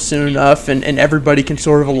cancel soon enough and everybody can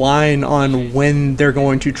sort of align on when they're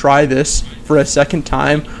going to try this for a second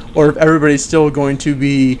time, or if everybody's still going to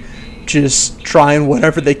be just trying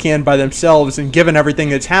whatever they can by themselves. And given everything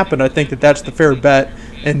that's happened, I think that's the fair bet,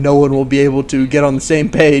 and no one will be able to get on the same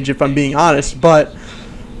page, if I'm being honest. But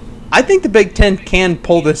I think the Big Ten can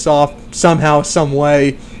pull this off somehow, some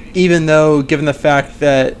way, even though, given the fact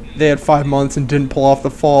that they had 5 months and didn't pull off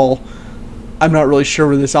the fall, I'm not really sure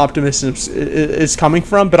where this optimism is coming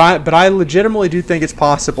from. But I legitimately do think it's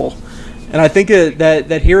possible. And I think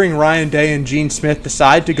that hearing Ryan Day and Gene Smith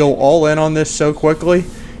decide to go all in on this so quickly,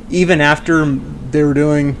 even after they were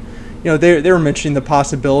doing, they were mentioning the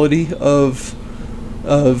possibility of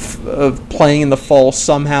playing in the fall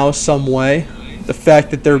somehow, some way. The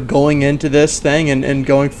fact that they're going into this thing and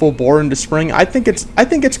going full bore into spring, I think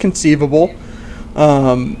it's conceivable.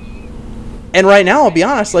 And right now, I'll be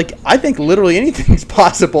honest, I think literally anything's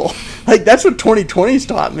possible. That's what 2020's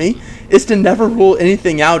taught me, is to never rule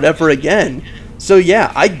anything out ever again. So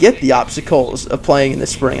yeah, I get the obstacles of playing in the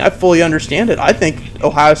spring. I fully understand it. I think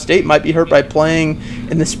Ohio State might be hurt by playing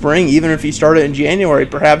in the spring, even if you start it in January,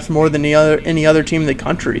 perhaps more than any other team in the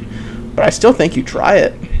country. But I still think you try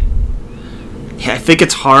it. Yeah, I think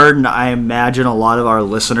it's hard, and I imagine a lot of our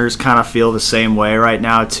listeners kind of feel the same way right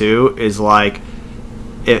now too. Is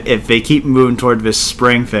if they keep moving toward this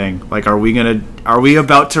spring thing, are we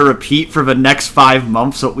about to repeat for the next 5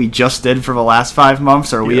 months what we just did for the last 5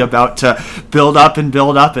 months? Are we about to build up and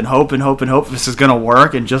hope this is going to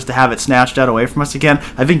work, and just to have it snatched out away from us again?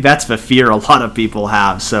 I think that's the fear a lot of people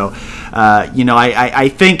have. So, I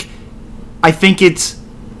think it's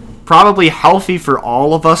probably healthy for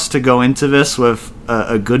all of us to go into this with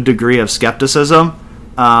a good degree of skepticism.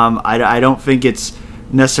 I don't think it's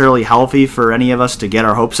necessarily healthy for any of us to get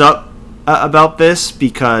our hopes up about this,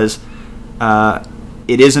 because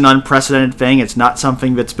it is an unprecedented thing. It's not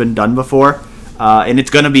something that's been done before, and it's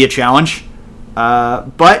going to be a challenge.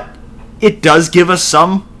 But it does give us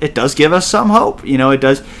some. It does give us some hope. It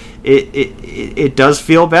does. It does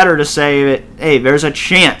feel better to say that, hey, there's a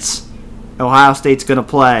chance Ohio State's going to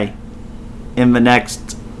play in the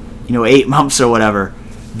next 8 months or whatever,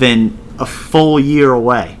 than a full year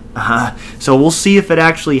away. So we'll see if it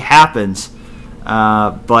actually happens.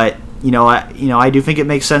 But I do think it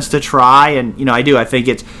makes sense to try, and I do. I think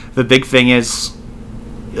it's the big thing is,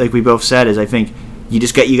 like we both said, is I think you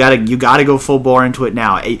got to go full bore into it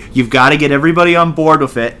now. You've got to get everybody on board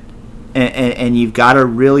with it, and you've got to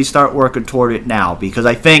really start working toward it now, because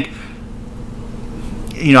I think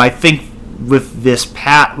with this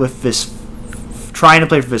trying to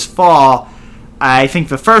play for this fall, I think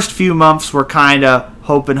the first few months were kind of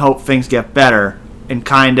hope things get better, and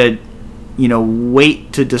kind of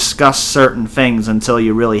wait to discuss certain things until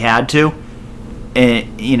you really had to,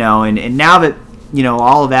 and and now that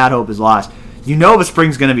all of that hope is lost, the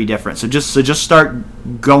spring's going to be different. So just start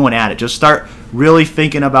going at it. Just start really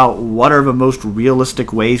thinking about what are the most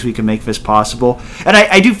realistic ways we can make this possible. And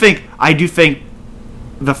I do think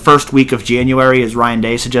the first week of January, as Ryan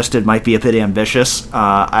Day suggested, might be a bit ambitious.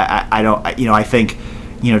 I think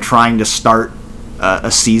trying to start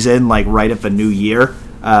a season right at the new year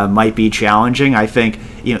might be challenging. I think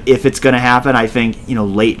if it's going to happen, I think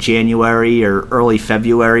late January or early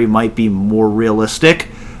February might be more realistic.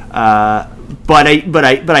 But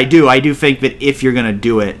I do think that if you're going to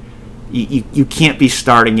do it, you can't be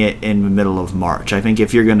starting it in the middle of March. I think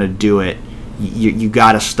if you're going to do it, you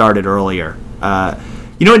got to start it earlier. I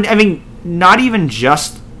mean, not even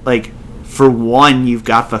just for one, you've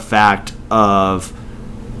got the fact of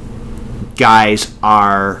guys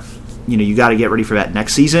are, you got to get ready for that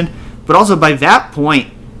next season. But also by that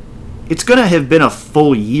point, it's going to have been a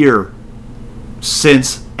full year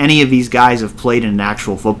since any of these guys have played in an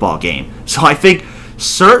actual football game. So I think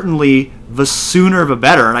certainly the sooner the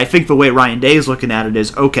better. And I think the way Ryan Day is looking at it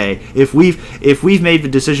is, okay, if we've made the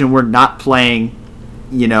decision we're not playing,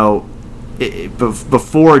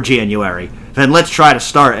 before January, then let's try to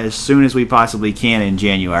start as soon as we possibly can in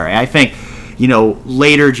January. I think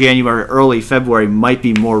later January, early February might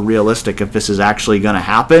be more realistic if this is actually going to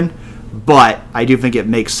happen, but I do think it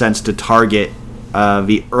makes sense to target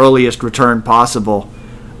the earliest return possible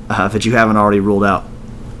that you haven't already ruled out.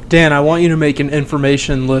 Dan, I want you to make an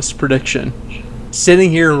information list prediction.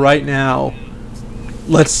 sitting here right now,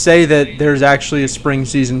 let's say that there's actually a spring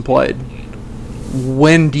season played.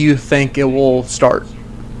 When do you think it will start?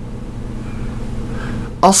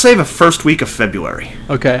 I'll say the first week of February.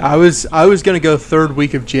 Okay, I was going to go third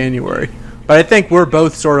week of January. But I think we're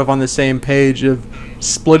both sort of on the same page of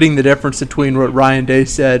splitting the difference between what Ryan Day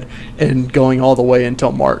said and going all the way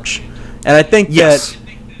until March. And I think Yes.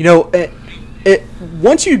 that,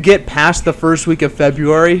 once you get past the first week of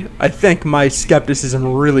February, I think my skepticism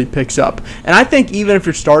really picks up. And I think even if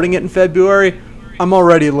you're starting it in February, I'm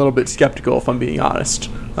already a little bit skeptical, if I'm being honest.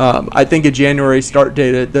 I think a January start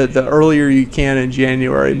date, the earlier you can in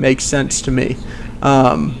January, makes sense to me.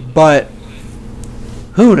 But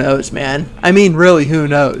who knows, man? I mean, really, who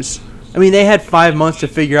knows? I mean, they had 5 months to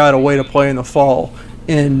figure out a way to play in the fall,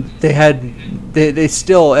 and they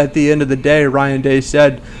still, at the end of the day, Ryan Day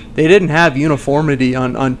said, they didn't have uniformity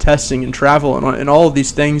on testing and travel and all of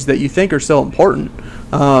these things that you think are so important.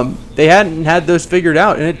 They hadn't had those figured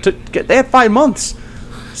out, and they had 5 months.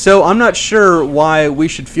 So I'm not sure why we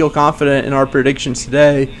should feel confident in our predictions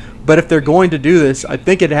today. But if they're going to do this, I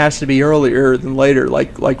think it has to be earlier than later,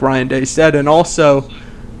 like Ryan Day said. And also,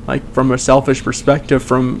 like from a selfish perspective,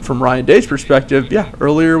 from Ryan Day's perspective, yeah,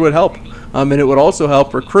 earlier would help. And it would also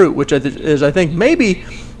help recruit, which is I think maybe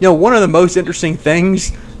one of the most interesting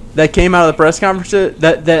things that came out of the press conference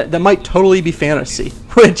that might totally be fantasy,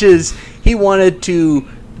 which is he wants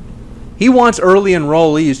early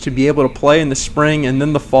enrollees to be able to play in the spring and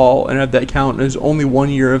then the fall and have that count as only 1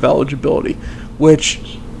 year of eligibility,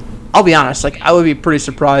 which I'll be honest, I would be pretty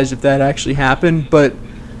surprised if that actually happened. But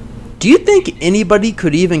do you think anybody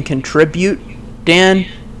could even contribute, Dan,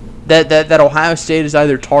 that Ohio State is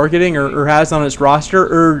either targeting or has on its roster?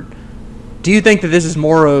 Or do you think that this is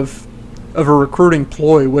more of a recruiting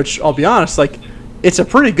ploy, which I'll be honest, it's a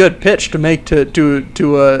pretty good pitch to make to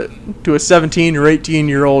a 17 or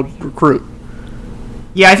 18-year-old recruit?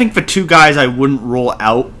 Yeah, I think the two guys I wouldn't rule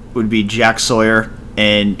out would be Jack Sawyer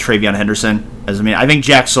and TreVeyon Henderson. I think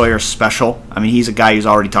Jack Sawyer's special. I mean, he's a guy who's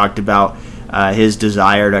already talked about his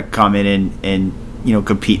desire to come in and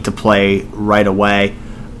compete to play right away.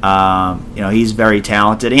 He's very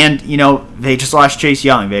talented, and they just lost Chase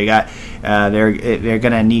Young. They got they're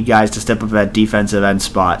gonna need guys to step up that defensive end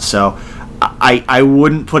spot. So I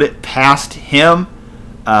wouldn't put it past him.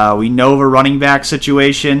 We know the running back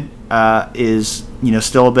situation is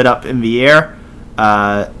still a bit up in the air.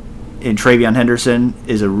 And TreVeyon Henderson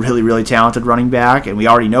is a really, really talented running back, and we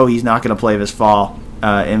already know he's not going to play this fall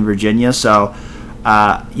in Virginia. So,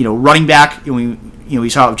 running back, we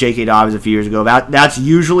saw it with J.K. Dobbins a few years ago. That's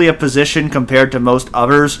usually a position compared to most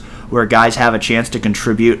others where guys have a chance to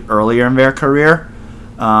contribute earlier in their career.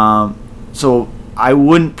 So I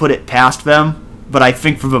wouldn't put it past them, but I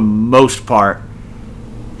think for the most part,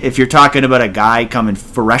 if you're talking about a guy coming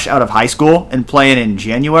fresh out of high school and playing in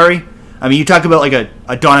January, I mean, you talk about like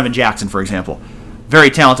a Donovan Jackson, for example.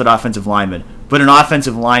 Very talented offensive lineman. But an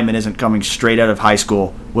offensive lineman isn't coming straight out of high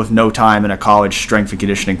school with no time in a college strength and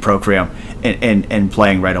conditioning program and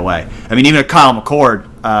playing right away. I mean, even a Kyle McCord,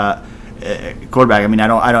 quarterback, I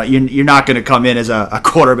mean, you're not going to come in as a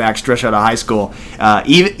quarterback straight out of high school.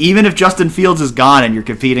 Even if Justin Fields is gone and you're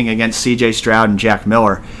competing against C.J. Stroud and Jack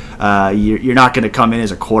Miller, you're not going to come in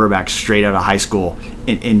as a quarterback straight out of high school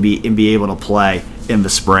and be able to play in the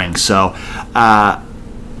spring. So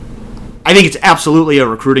I think it's absolutely a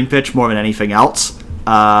recruiting pitch more than anything else.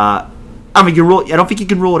 I don't think you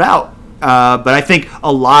can rule it out, but I think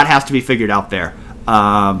a lot has to be figured out there.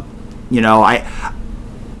 I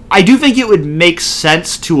do think it would make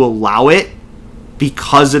sense to allow it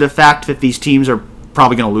because of the fact that these teams are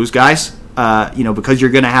probably going to lose guys. Because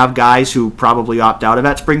you're going to have guys who probably opt out of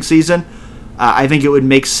that spring season. I think it would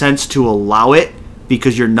make sense to allow it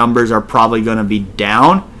because your numbers are probably going to be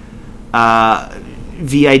down.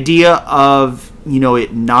 The idea of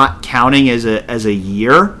it not counting as a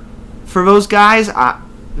year for those guys,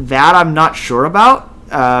 that I'm not sure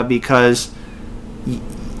about because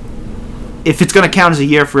if it's going to count as a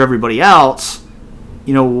year for everybody else,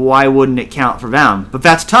 why wouldn't it count for them? But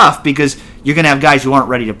that's tough because you're going to have guys who aren't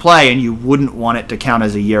ready to play, and you wouldn't want it to count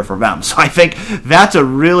as a year for them. So I think that's a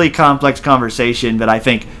really complex conversation, but I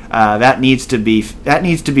think that needs to be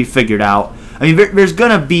figured out. I mean, there's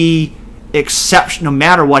going to be exception, no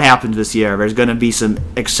matter what happens this year. There's going to be some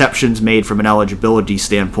exceptions made from an eligibility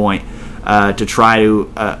standpoint to try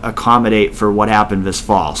to accommodate for what happened this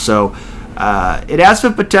fall. So it has the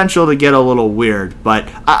potential to get a little weird, but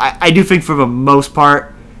I do think for the most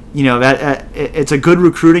part, that it's a good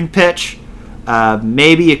recruiting pitch.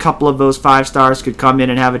 Maybe a couple of those 5 stars could come in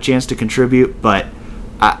and have a chance to contribute, but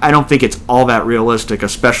I don't think it's all that realistic,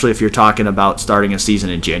 especially if you're talking about starting a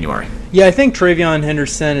season in January. Yeah, I think TreVeyon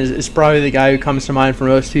Henderson is probably the guy who comes to mind for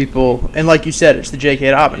most people. And like you said, it's the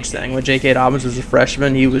J.K. Dobbins thing. When J.K. Dobbins was a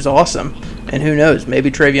freshman, he was awesome. And who knows,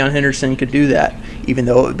 maybe TreVeyon Henderson could do that, even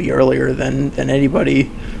though it would be earlier than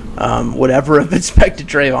anybody would ever have expected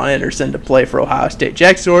TreVeyon Henderson to play for Ohio State.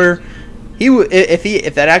 Jack Sawyer,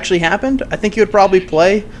 if that actually happened, I think he would probably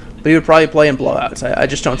play. But he would probably play in blowouts. I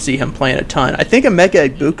just don't see him playing a ton. I think Emeka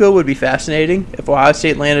Egbuka would be fascinating if Ohio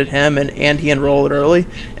State landed him and he enrolled early.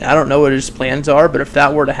 And I don't know what his plans are, but if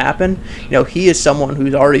that were to happen, he is someone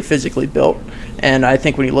who's already physically built. And I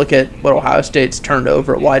think when you look at what Ohio State's turned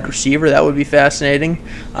over at wide receiver, that would be fascinating.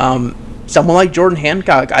 Someone like Jordan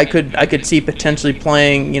Hancock, I could see potentially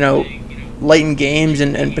playing, late in games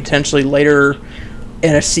and potentially later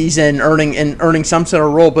in a season earning some sort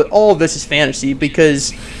of role. But all of this is fantasy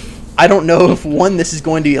because I don't know if, one, this is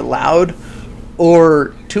going to be allowed,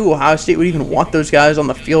 or two, Ohio State would even want those guys on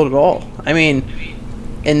the field at all. I mean,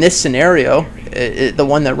 in this scenario, the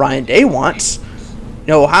one that Ryan Day wants,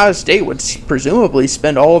 Ohio State would presumably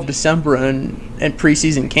spend all of December in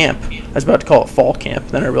preseason camp. I was about to call it fall camp,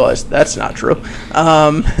 then I realized that's not true.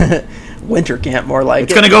 Winter camp, more like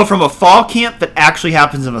it's going to go from a fall camp that actually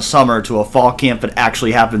happens in the summer to a fall camp that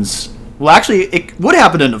actually happens. Well, actually, it would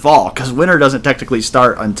happen in the fall because winter doesn't technically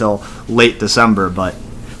start until late December. But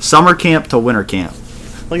summer camp to winter camp.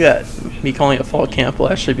 Look at that. Me calling it fall camp will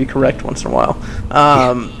actually be correct once in a while.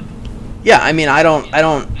 Yeah, I mean, I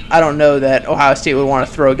don't know that Ohio State would want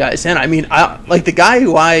to throw guys in. I mean, like the guy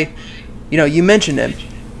who you mentioned him.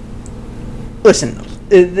 Listen,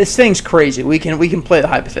 this thing's crazy. We can play the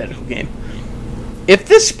hypothetical game. If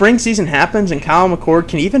this spring season happens and Kyle McCord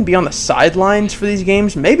can even be on the sidelines for these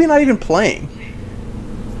games, maybe not even playing,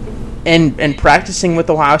 and practicing with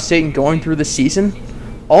Ohio State and going through the season,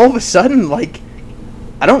 all of a sudden,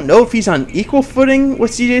 I don't know if he's on equal footing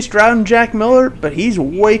with C.J. Stroud and Jack Miller, but he's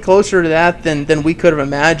way closer to that than we could have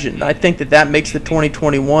imagined. I think that makes the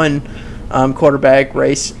 2021 quarterback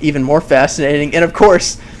race even more fascinating. And, of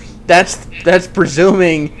course, that's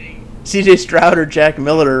presuming C.J. Stroud or Jack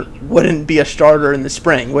Miller wouldn't be a starter in the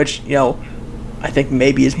spring, which, I think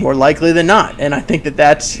maybe is more likely than not. And I think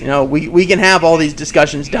that's, we can have all these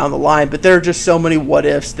discussions down the line, but there are just so many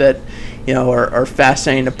what-ifs that, are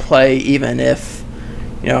fascinating to play, even if,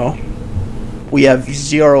 we have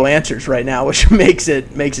zero answers right now, which makes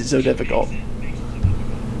it so difficult.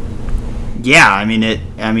 Yeah, I mean,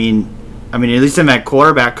 at least in that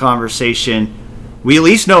quarterback conversation, we at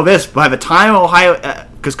least know this. By the time Ohio...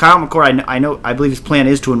 because Kyle McCord, I believe his plan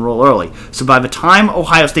is to enroll early. So by the time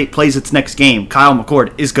Ohio State plays its next game, Kyle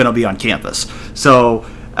McCord is going to be on campus. So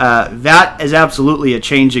that is absolutely a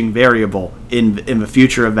changing variable in the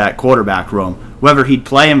future of that quarterback room. Whether he'd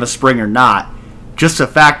play in the spring or not, just the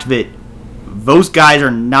fact that those guys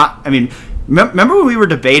are not... I mean, remember when we were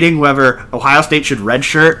debating whether Ohio State should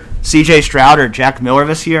redshirt C.J. Stroud or Jack Miller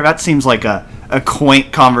this year? That seems like a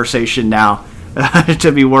quaint conversation now.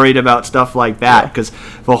 To be worried about stuff like that, because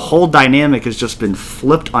the whole dynamic has just been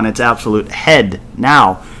flipped on its absolute head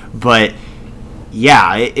now. But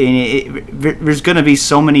yeah, there's going to be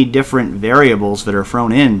so many different variables that are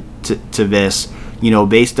thrown in to this,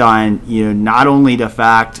 based on not only the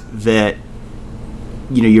fact that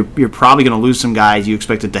you're probably going to lose some guys you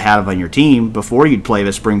expected to have on your team before you'd play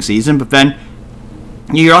the spring season, but then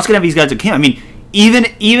you're also going to have these guys that can't. I mean, even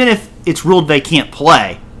if it's ruled they can't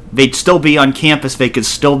play, they'd still be on campus. They could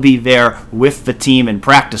still be there with the team and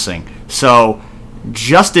practicing. So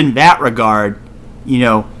just in that regard,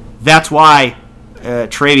 that's why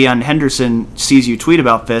TreVeyon Henderson sees you tweet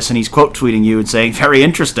about this, and he's quote tweeting you and saying, very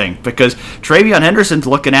interesting, because TreVeyon Henderson's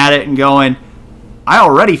looking at it and going, I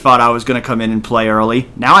already thought I was going to come in and play early.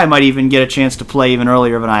 Now I might even get a chance to play even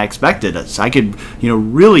earlier than I expected. So I could,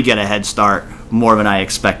 really get a head start more than I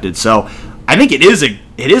expected. So I think it is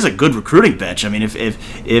a good recruiting pitch. I mean,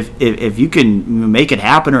 if you can make it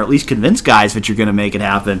happen, or at least convince guys that you're going to make it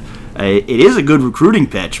happen, it is a good recruiting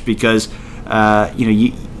pitch, because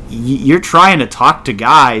you're trying to talk to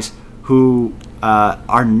guys who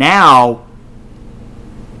are now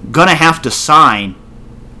going to have to sign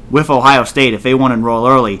with Ohio State if they want to enroll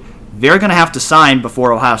early. They're going to have to sign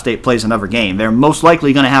before Ohio State plays another game. They're most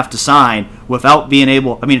likely going to have to sign without being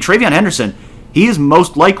able. I mean, TreVeyon Henderson, he is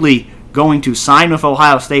most likely going to sign with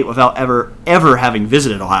Ohio State without ever having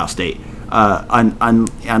visited Ohio State,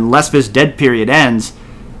 unless this dead period ends,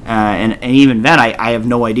 and even then, I have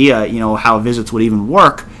no idea, how visits would even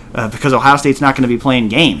work, because Ohio State's not going to be playing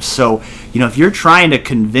games. So, if you're trying to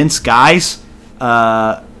convince guys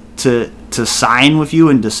to sign with you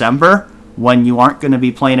in December when you aren't going to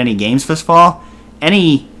be playing any games this fall,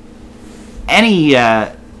 any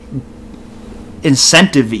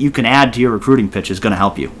incentive that you can add to your recruiting pitch is going to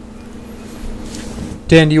help you.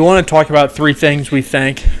 Dan, do you want to talk about three things we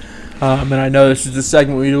think? And I know this is the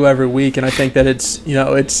segment we do every week, and I think that it's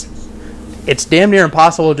damn near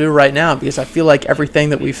impossible to do right now because I feel like everything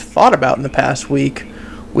that we've thought about in the past week,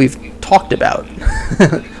 we've talked about.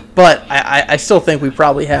 But I still think we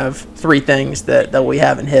probably have three things that we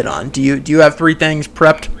haven't hit on. Do you have three things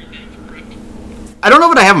prepped? I don't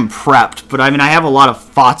know that I have them prepped, but I mean I have a lot of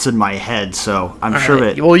thoughts in my head, so I'm sure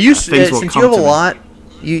that well, things will since come you have to a me. lot,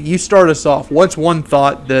 you start us off. What's one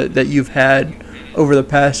thought that you've had over the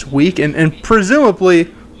past week and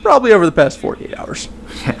presumably probably over the past 48 hours?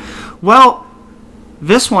 Well,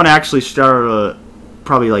 this one actually started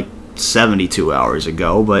probably like 72 hours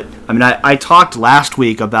ago, but I mean I talked last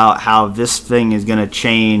week about how this thing is going to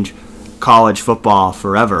change college football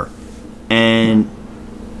forever. And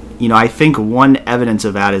I think one evidence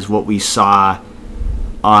of that is what we saw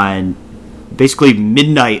on basically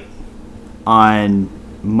midnight on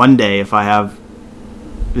Monday, if I have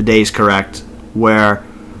the days correct, where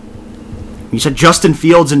you said Justin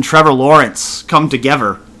Fields and Trevor Lawrence come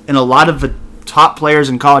together, and a lot of the top players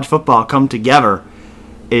in college football come together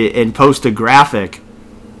and post a graphic.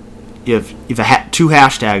 If two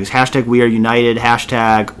hashtags, hashtag we are united,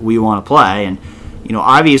 hashtag we want to play, and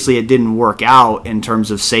obviously it didn't work out in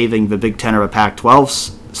terms of saving the Big Ten or a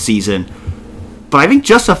Pac-12 season, but I think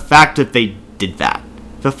just the fact that they did that,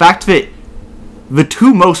 the fact that the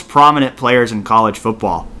two most prominent players in college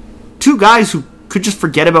football, two guys who could just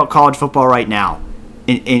forget about college football right now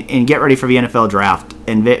and get ready for the NFL draft,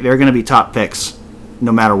 and they're going to be top picks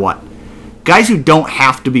no matter what. Guys who don't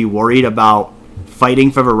have to be worried about fighting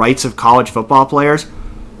for the rights of college football players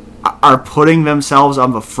are putting themselves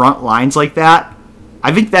on the front lines like that.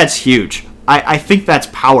 I think that's huge. I think that's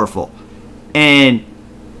powerful. And,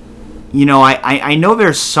 I know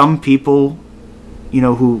there's some people,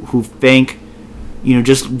 who think, they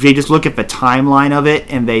just look at the timeline of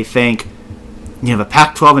it and they think, the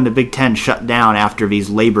Pac-12 and the Big Ten shut down after these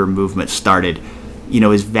labor movements started.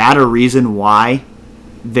 Is that a reason why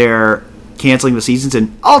they're canceling the seasons?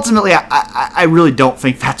 And ultimately, I really don't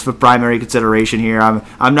think that's the primary consideration here.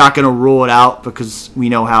 I'm not going to rule it out because we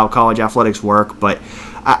know how college athletics work, but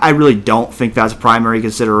I really don't think that's a primary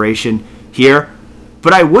consideration here.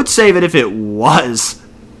 But I would say that if it was,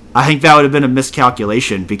 I think that would have been a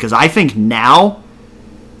miscalculation, because I think now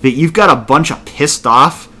that you've got a bunch of pissed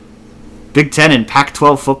off Big Ten and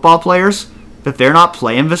Pac-12 football players that they're not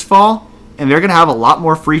playing this fall, and they're going to have a lot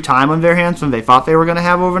more free time on their hands than they thought they were going to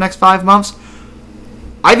have over the next 5 months,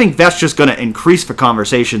 I think that's just going to increase the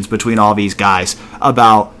conversations between all these guys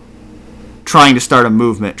about trying to start a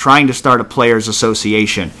movement, trying to start a players'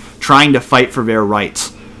 association, trying to fight for their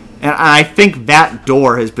rights. And I think that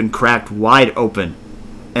door has been cracked wide open.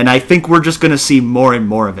 And I think we're just going to see more and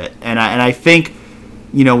more of it. And I think,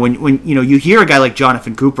 when you hear a guy like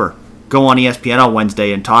Jonathan Cooper go on ESPN on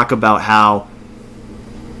Wednesday and talk about how,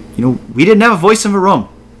 we didn't have a voice in the room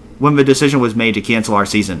when the decision was made to cancel our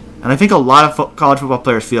season. And I think a lot of college football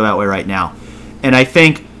players feel that way right now. And I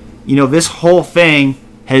think, this whole thing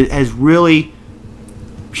has really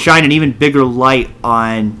shined an even bigger light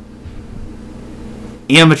on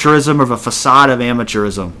amateurism, or the facade of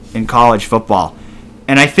amateurism in college football.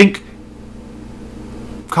 And I think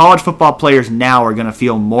college football players now are going to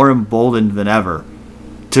feel more emboldened than ever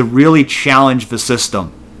to really challenge the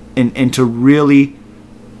system and to really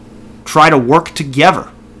try to work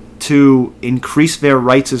together to increase their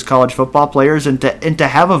rights as college football players and to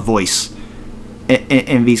have a voice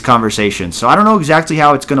in these conversations. So I don't know exactly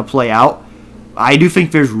how it's going to play out. I do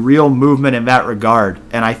think there's real movement in that regard,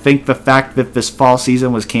 and I think the fact that this fall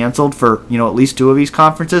season was canceled for at least two of these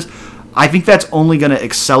conferences, I think that's only going to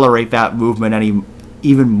accelerate that movement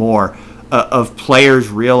even more, of players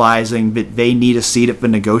realizing that they need a seat at the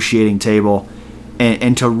negotiating table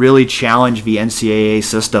and to really challenge the NCAA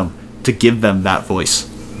system to give them that voice.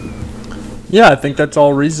 Yeah, I think that's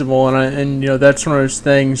all reasonable, and that's one of those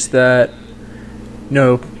things that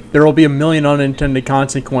there will be a million unintended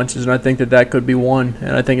consequences, and I think that could be one.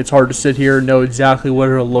 And I think it's hard to sit here and know exactly what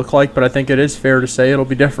it'll look like, but I think it is fair to say it'll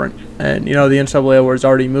be different. And the NCAA was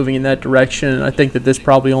already moving in that direction, and I think that this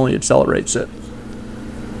probably only accelerates it.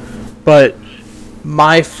 But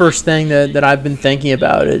my first thing that I've been thinking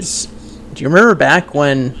about is, do you remember back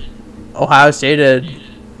when Ohio State had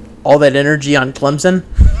all that energy on Clemson?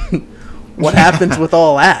 What happens with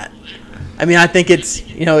all that? I mean, I think it's,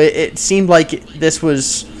 it seemed like this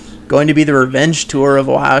was going to be the revenge tour of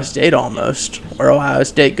Ohio State almost, where Ohio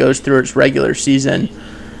State goes through its regular season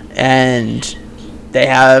and they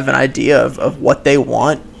have an idea of what they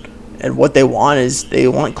want, and what they want is they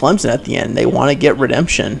want Clemson at the end. They want to get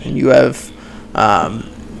redemption, and you have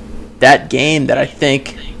that game that I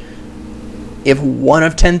think if one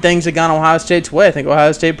of 10 things had gone Ohio State's way, I think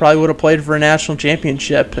Ohio State probably would have played for a national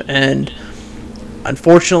championship. And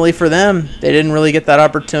unfortunately for them, they didn't really get that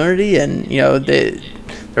opportunity. And,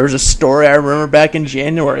 there was a story I remember back in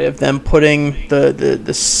January of them putting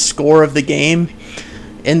the score of the game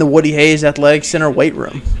in the Woody Hayes Athletic Center weight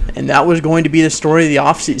room. And that was going to be the story of the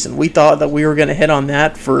offseason. We thought that we were going to hit on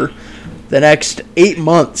that for the next 8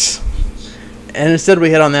 months. And instead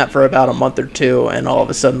we hit on that for about a month or two, and all of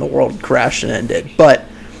a sudden the world crashed and ended. But,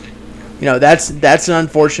 that's an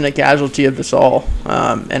unfortunate casualty of this all.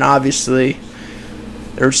 And obviously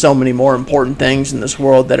there's so many more important things in this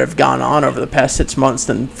world that have gone on over the past 6 months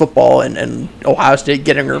than football and Ohio State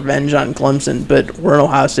getting revenge on Clemson. But we're an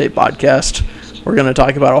Ohio State podcast. We're going to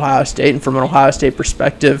talk about Ohio State, and from an Ohio State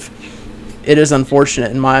perspective, it is unfortunate,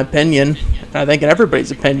 in my opinion, and I think in everybody's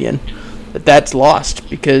opinion, that that's lost,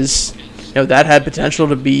 because that had potential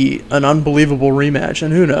to be an unbelievable rematch,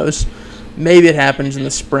 and who knows, maybe it happens in the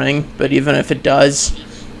spring, but even if it does,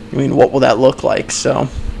 what will that look like? So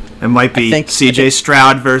it might be C.J.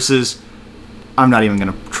 Stroud versus. I'm not even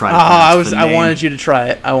going to try. I wanted you to try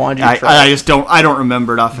it. I don't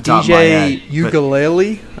remember it off the top of my head. DJ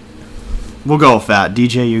Ukulele. We'll go with that.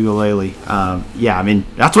 DJ Ukulele.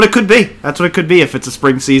 That's what it could be. That's what it could be if it's a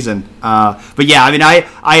spring season. But yeah,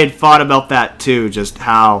 I had thought about that too, just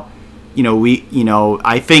how,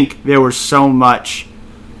 I think there was so much,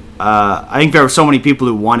 I think there were so many people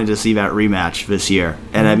who wanted to see that rematch this year.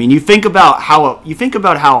 And you think about how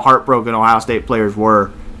heartbroken Ohio State players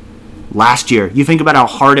were last year. You think about how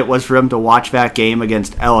hard it was for them to watch that game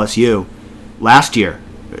against LSU last year,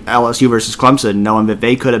 LSU versus Clemson, knowing that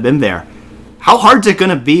they could have been there. How hard is it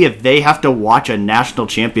going to be if they have to watch a national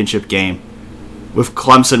championship game with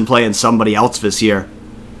Clemson playing somebody else this year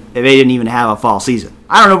if they didn't even have a fall season?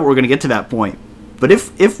 I don't know if we're going to get to that point. But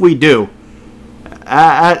if we do,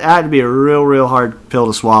 that'd be a real hard pill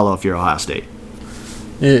to swallow if you're Ohio State.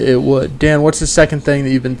 It would. Dan, what's the second thing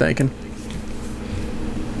that you've been thinking?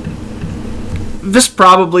 This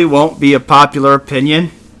probably won't be a popular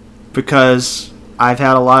opinion because I've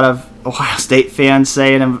had a lot of Ohio State fans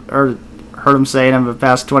saying, or heard them saying in the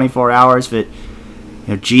past 24 hours that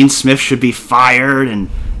Gene Smith should be fired, and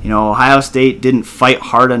Ohio State didn't fight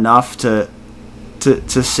hard enough to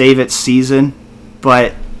save its season.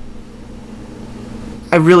 But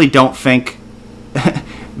I really don't think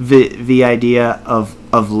the idea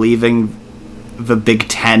of leaving the Big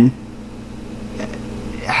Ten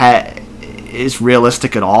is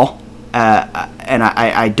realistic at all, and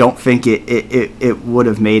I don't think it would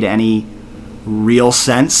have made any real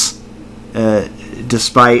sense.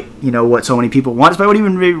 Despite what so many people want, despite what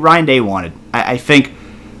even Ryan Day wanted. I think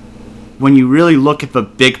when you really look at the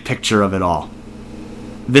big picture of it all,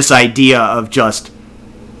 this idea of just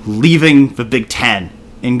leaving the Big Ten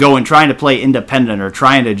and trying to play independent or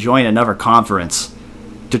trying to join another conference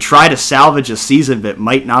to try to salvage a season that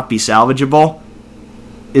might not be salvageable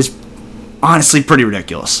is honestly pretty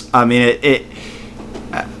ridiculous. I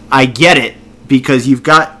get it, because you've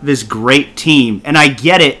got this great team, and I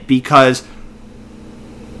get it because,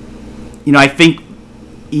 I think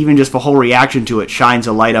even just the whole reaction to it shines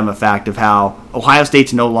a light on the fact of how Ohio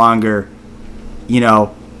State's no longer,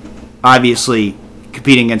 obviously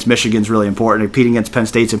competing against Michigan's really important, competing against Penn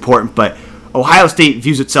State's important, but Ohio State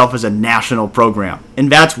views itself as a national program, and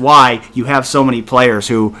that's why you have so many players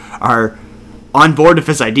who are on board with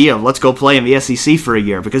this idea of let's go play in the SEC for a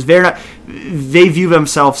year, because they view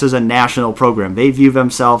themselves as a national program. They view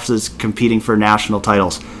themselves as competing for national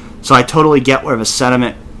titles. So I totally get where the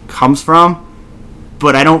sentiment comes from,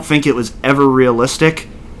 but I don't think it was ever realistic.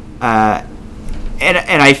 And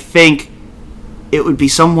I think it would be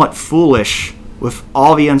somewhat foolish with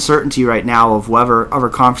all the uncertainty right now of whether other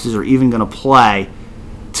conferences are even going to play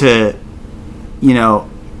to,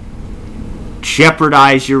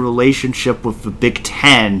 jeopardize your relationship with the Big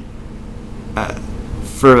Ten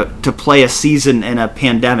to play a season in a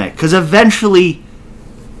pandemic, because eventually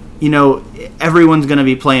everyone's going to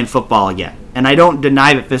be playing football again, and I don't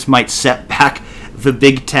deny that this might set back the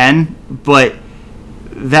Big Ten, but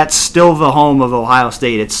that's still the home of Ohio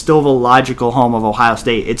State. It's still the logical home of Ohio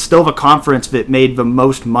State. It's still the conference that made the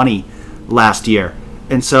most money last year,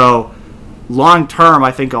 and so long term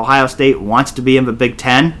I think Ohio State wants to be in the Big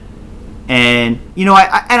Ten. And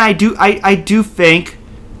I do think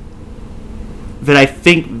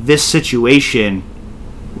this situation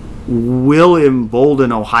will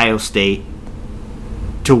embolden Ohio State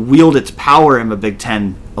to wield its power in the Big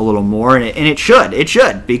Ten a a little more, and it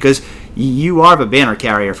should, because you are the banner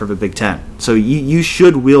carrier for the Big Ten. So you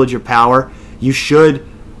should wield your power. You should,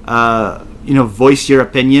 voice your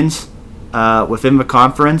opinions within the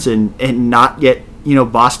conference and not get,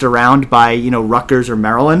 bossed around by, Rutgers or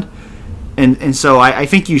Maryland. And so I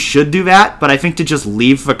think you should do that, but I think to just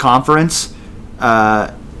leave the conference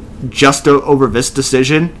just over this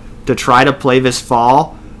decision to try to play this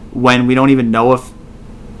fall when we don't even know if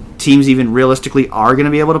teams even realistically are going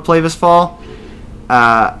to be able to play this fall,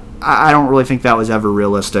 I don't really think that was ever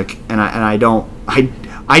realistic, and I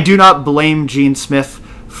do not blame Gene Smith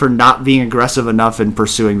for not being aggressive enough in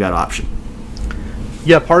pursuing that option.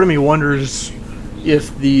 Yeah, part of me wonders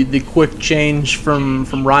if the quick change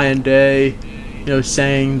from Ryan Day,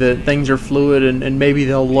 saying that things are fluid and maybe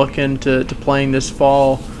they'll look into playing this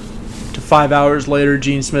fall, to 5 hours later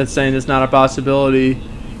Gene Smith saying it's not a possibility,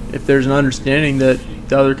 if there's an understanding that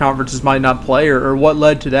the other conferences might not play, or what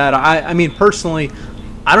led to that. I mean, personally,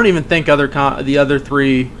 I don't even think the other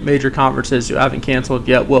three major conferences who haven't canceled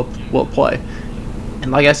yet will play.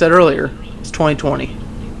 And like I said earlier, it's 2020.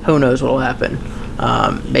 Who knows what will happen?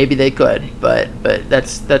 Maybe they could, but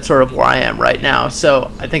that's sort of where I am right now.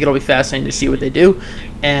 So I think it'll be fascinating to see what they do,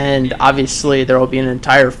 and obviously there will be an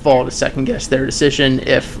entire fall to second guess their decision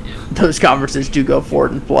if those conferences do go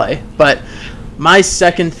forward and play. But my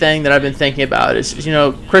second thing that I've been thinking about is,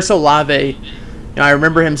 Chris Olave. I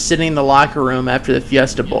remember him sitting in the locker room after the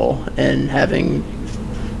Fiesta Bowl and having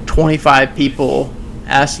 25 people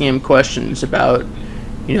asking him questions about,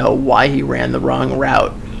 why he ran the wrong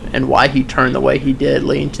route and why he turned the way he did,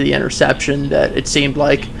 leading to the interception that it seemed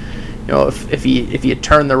like, if he had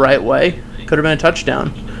turned the right way, it could have been a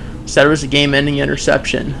touchdown. Instead, it was a game-ending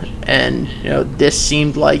interception. And, this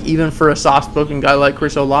seemed like, even for a soft-spoken guy like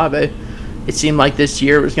Chris Olave, it seemed like this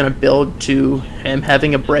year was going to build to him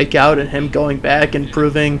having a breakout and him going back and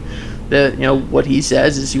proving that, what he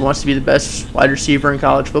says is he wants to be the best wide receiver in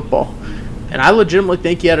college football. And I legitimately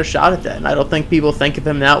think he had a shot at that. And I don't think people think of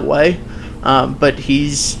him that way. But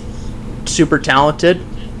he's super talented.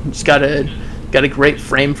 He's got a great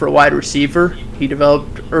frame for a wide receiver. He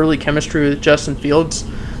developed early chemistry with Justin Fields.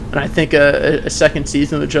 And I think a second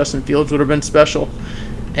season with Justin Fields would have been special.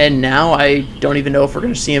 And now I don't even know if we're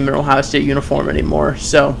going to see him in Ohio State uniform anymore.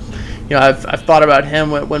 So, I've thought about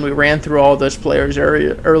him when we ran through all those players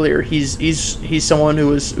earlier. He's someone who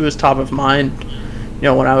was top of mind.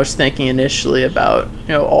 When I was thinking initially about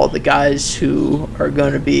all the guys who are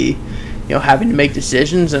going to be having to make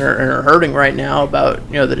decisions and are hurting right now about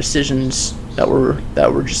the decisions that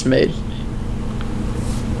were just made.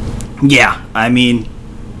 Yeah, I mean,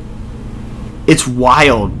 it's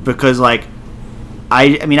wild because I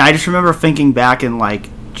just remember thinking back in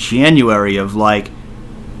January of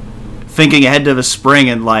thinking ahead to the spring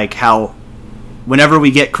and how whenever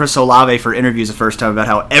we get Chris Olave for interviews the first time about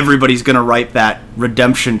how everybody's going to write that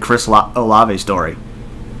redemption Chris Olave story.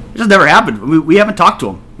 It just never happened. We haven't talked to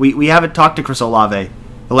him. We haven't talked to Chris Olave.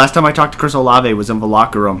 The last time I talked to Chris Olave was in the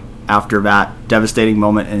locker room after that devastating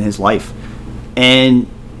moment in his life. And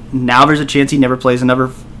now there's a chance he never plays another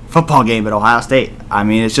football game at Ohio State. I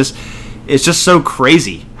mean, it's just so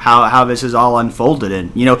crazy how this is all unfolded.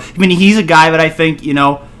 And, he's a guy that I think,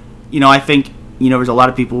 there's a lot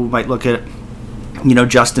of people who might look at,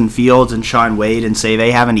 Justin Fields and Sean Wade and say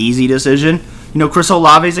they have an easy decision. Chris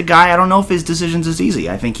Olave's a guy, I don't know if his decision's as easy.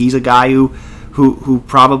 I think he's a guy who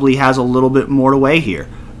probably has a little bit more to weigh here.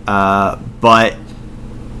 But,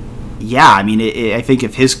 yeah, I mean, I think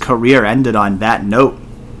if his career ended on that note,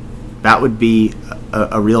 that would be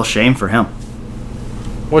a real shame for him.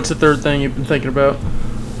 What's the third thing you've been thinking about?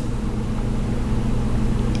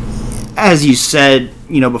 As you said,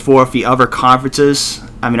 before, with the other conferences,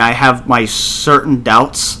 I mean, I have my certain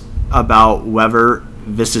doubts about whether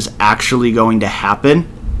this is actually going to happen,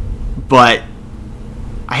 but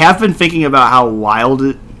I have been thinking about how wild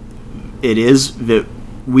it is that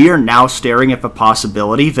we are now staring at the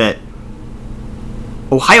possibility that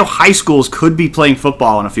Ohio high schools could be playing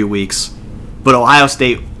football in a few weeks, but Ohio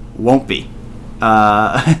State won't be.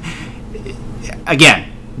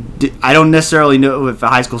 Again, I don't necessarily know if the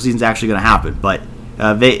high school season is actually going to happen, but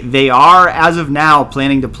they are, as of now,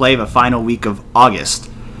 planning to play the final week of August.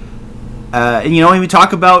 And when we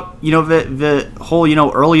talk about the whole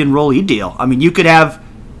early enrollee deal, I mean, you could have,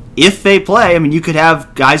 if they play, I mean, you could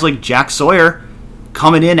have guys like Jack Sawyer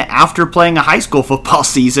coming in after playing a high school football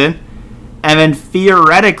season, and then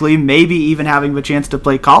theoretically maybe even having the chance to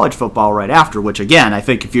play college football right after, which, again, I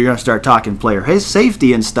think if you're going to start talking player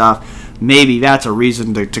safety and stuff, maybe that's a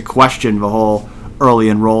reason to question the whole early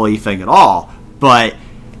enrollee thing at all. But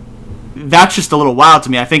that's just a little wild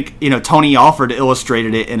to me. I think, Tony Alford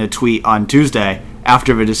illustrated it in a tweet on Tuesday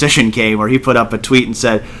after the decision came, where he put up a tweet and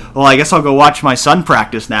said, well, I guess I'll go watch my son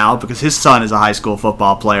practice now because his son is a high school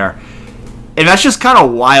football player. And that's just kind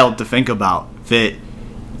of wild to think about, that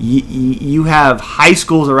you have high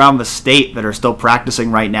schools around the state that are still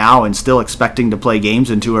practicing right now and still expecting to play games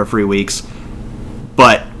in 2 or 3 weeks,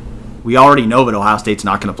 but we already know that Ohio State's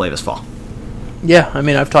not going to play this fall. Yeah, I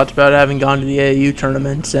mean, I've talked about having gone to the AAU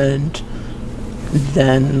tournaments, and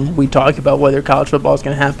then we talk about whether college football is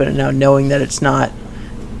going to happen, and now knowing that it's not,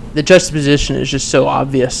 the juxtaposition is just so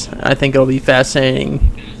obvious. I think it'll be fascinating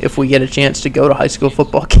if we get a chance to go to high school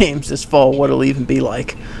football games this fall, what it'll even be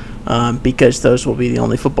like, because those will be the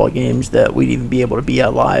only football games that we'd even be able to be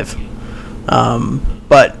at live.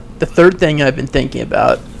 But the third thing I've been thinking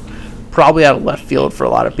about, probably out of left field for a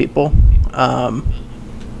lot of people,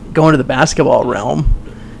 going to the basketball realm,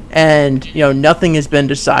 and nothing has been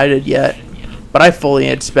decided yet, but I fully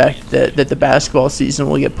expect that the basketball season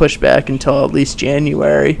will get pushed back until at least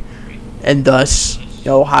January, and thus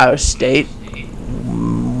Ohio State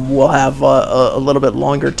will have a little bit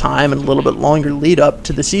longer time and a little bit longer lead up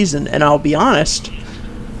to the season. And I'll be honest,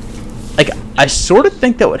 I sort of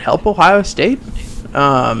think that would help Ohio State,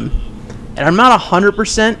 and I'm not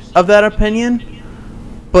 100% of that opinion,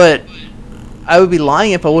 but I would be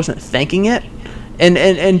lying if I wasn't thinking it.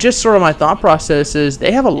 And just sort of my thought process is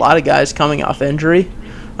they have a lot of guys coming off injury.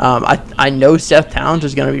 I know Seth Towns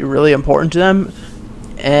is going to be really important to them,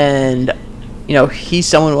 and he's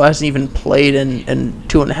someone who hasn't even played in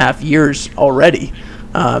 2.5 years already.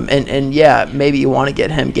 And yeah, maybe you want to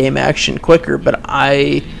get him game action quicker, but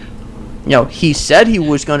he said he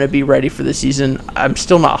was going to be ready for the season. I'm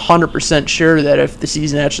still not 100% sure that if the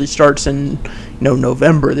season actually starts in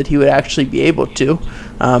November that he would actually be able to.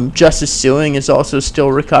 Justice Suing is also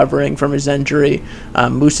still recovering from his injury.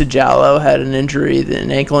 Musa Jallow had an injury,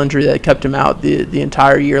 an ankle injury that kept him out the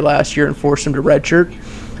entire year last year and forced him to redshirt.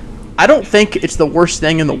 I don't think it's the worst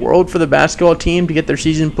thing in the world for the basketball team to get their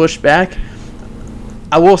season pushed back.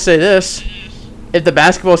 I will say this. If the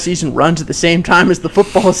basketball season runs at the same time as the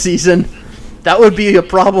football season, that would be a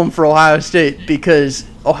problem for Ohio State, because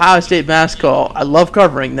Ohio State basketball, I love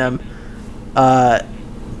covering them.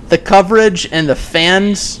 The coverage and the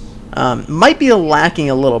fans might be lacking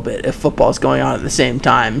a little bit if football is going on at the same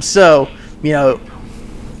time. So,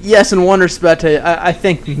 yes, in one respect, I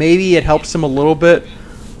think maybe it helps them a little bit,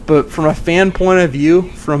 but from a fan point of view,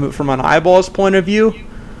 from an eyeballs point of view,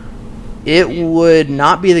 it would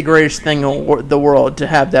not be the greatest thing in the world to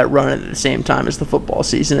have that run at the same time as the football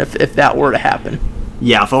season if that were to happen.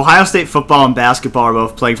 Yeah, if Ohio State football and basketball are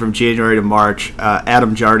both playing from January to March,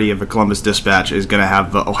 Adam Jardy of the Columbus Dispatch is going to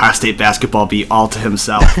have the Ohio State basketball beat all to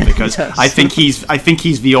himself, because yes. I think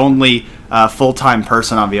he's the only full-time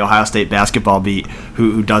person on the Ohio State basketball beat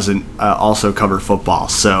who doesn't also cover football.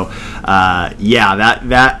 So yeah,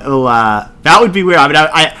 that would be weird. I mean,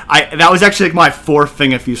 I that was actually my fourth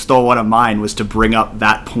thing, if you stole one of mine, was to bring up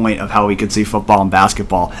that point of how we could see football and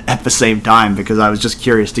basketball at the same time, because I was just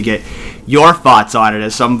curious to get your thoughts on it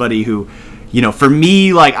as somebody who, for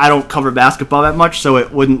me, I don't cover basketball that much, so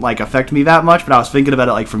it wouldn't affect me that much, but I was thinking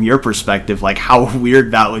about it from your perspective, how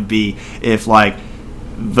weird that would be if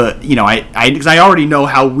because I already know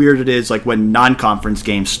how weird it is when non-conference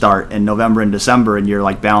games start in November and December, and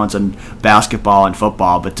you're balancing basketball and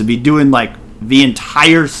football, but to be doing the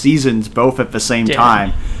entire seasons both at the same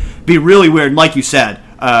time be really weird. And like you said,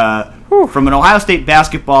 from an Ohio State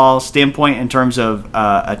basketball standpoint, in terms of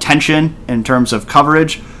attention, in terms of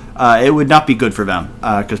coverage, it would not be good for them,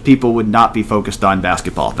 because people would not be focused on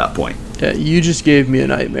basketball at that point. Yeah, you just gave me a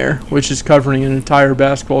nightmare, which is covering an entire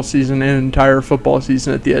basketball season and an entire football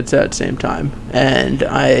season at the same time. And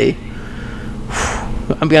I'm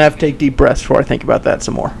going to have to take deep breaths before I think about that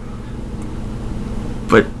some more.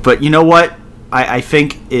 But you know what? I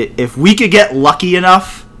think if we could get lucky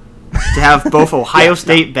enough to have both Ohio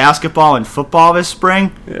State basketball and football this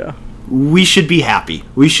spring, we should be happy.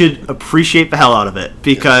 We should appreciate the hell out of it,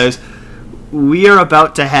 because we are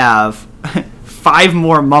about to have 5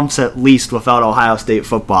 more months at least without Ohio State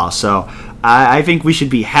football. So I think we should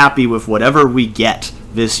be happy with whatever we get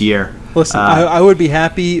this year. Listen, I would be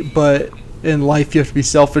happy, but in life you have to be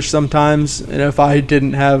selfish sometimes. And if I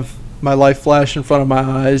didn't have my life flash in front of my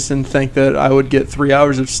eyes and think that I would get 3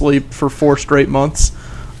 hours of sleep for 4 straight months,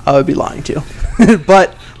 I would be lying to you.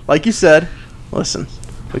 But like you said, listen,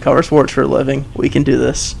 we cover sports for a living. We can do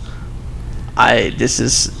this. I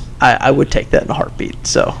would take that in a heartbeat.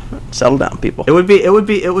 So settle down, people. It would be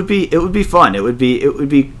fun. It would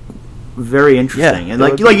be very interesting. Yeah, and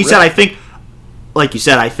like you said,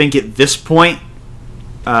 I think at this point,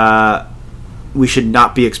 we should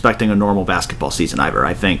not be expecting a normal basketball season either.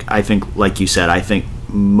 I think like you said, I think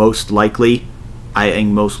most likely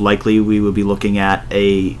we will be looking at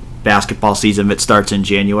a basketball season that starts in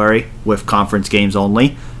January with conference games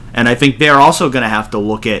only. And I think they're also going to have to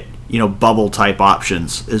look at, bubble type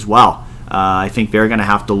options as well. I think they're going to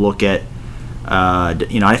have to look at, I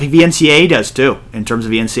think the NCAA does too, in terms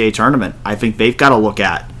of the NCAA tournament. I think they've got to look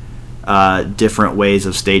at different ways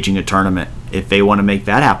of staging a tournament if they want to make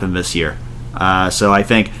that happen this year. So I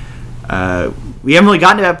think we haven't really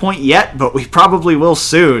gotten to that point yet, but we probably will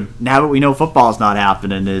soon. Now that we know football is not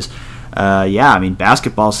happening,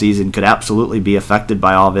 basketball season could absolutely be affected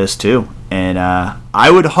by all this too. And I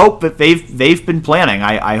would hope that they've been planning.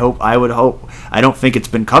 I would hope. I don't think it's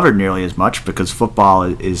been covered nearly as much because football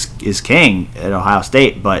is king at Ohio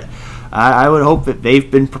State, but I would hope that they've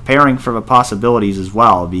been preparing for the possibilities as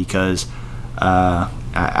well, because I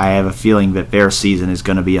have a feeling that their season is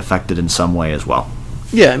going to be affected in some way as well.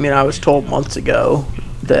 Yeah, I was told months ago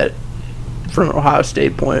that from an Ohio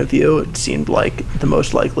State point of view, it seemed like the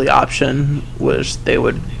most likely option was they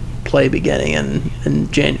would play beginning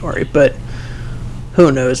in January. But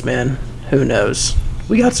who knows, man? Who knows?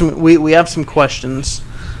 We have some questions.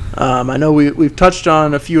 I know we've touched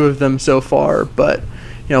on a few of them so far, but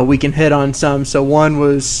we can hit on some. So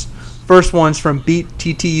first one's from Beat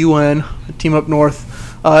TTUN, a team up north.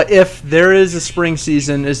 If there is a spring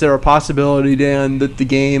season, is there a possibility, Dan, that the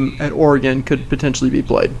game at Oregon could potentially be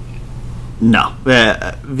played? No.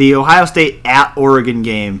 The Ohio State at Oregon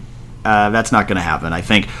game, that's not going to happen. I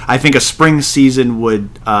think a spring season would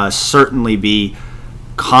certainly be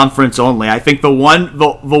conference only. I think the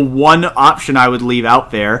one option I would leave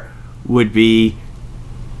out there would be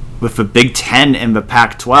with the Big Ten and the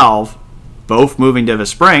Pac-12 both moving to the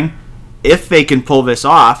spring. If they can pull this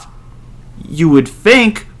off, you would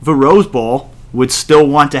think the Rose Bowl would still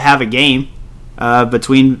want to have a game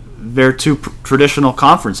between their two traditional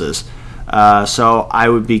conferences. So I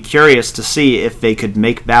would be curious to see if they could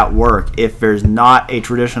make that work. If there's not a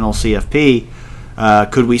traditional CFP,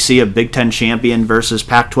 could we see a Big Ten champion versus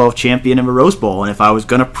Pac-12 champion in the Rose Bowl? And if I was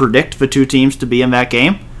going to predict the two teams to be in that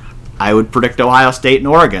game, I would predict Ohio State and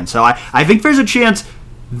Oregon. So I think there's a chance.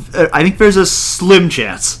 I think there's a slim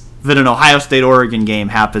chance that an Ohio State-Oregon game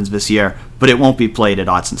happens this year, but it won't be played at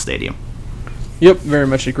Autzen Stadium. Yep, very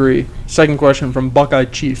much agree. Second question from Buckeye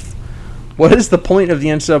Chief. What is the point of the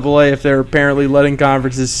NCAA if they're apparently letting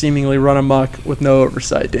conferences seemingly run amok with no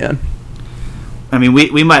oversight, Dan?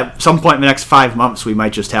 We might, some point in the next 5 months, we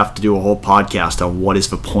might just have to do a whole podcast on what is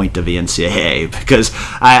the point of the NCAA, because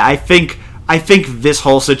I think this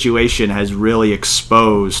whole situation has really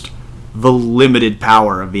exposed the limited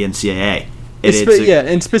power of the NCAA.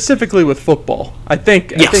 And specifically with football. I think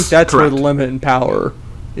that's correct. where the limit in power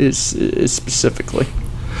is specifically.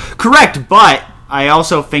 Correct, but I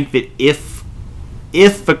also think that if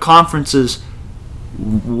the conferences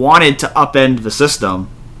wanted to upend the system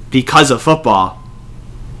because of football,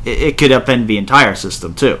 it could upend the entire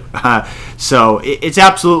system too. So it's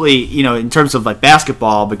absolutely, in terms of like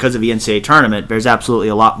basketball, because of the NCAA tournament, there's absolutely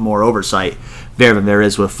a lot more oversight there than there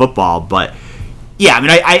is with football. But yeah,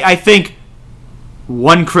 I think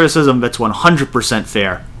one criticism that's 100%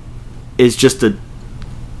 fair is just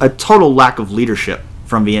a total lack of leadership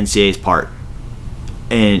from the NCAA's part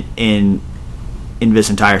in this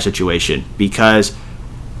entire situation, because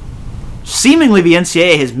seemingly the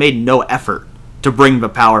NCAA has made no effort to bring the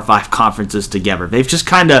Power 5 conferences together. They've just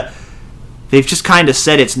kind of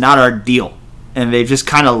said it's not our deal, and they've just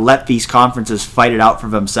kind of let these conferences fight it out for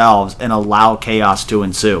themselves and allow chaos to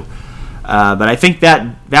ensue. But I think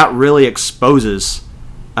that really exposes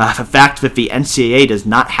the fact that the NCAA does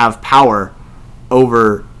not have power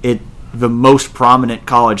over the most prominent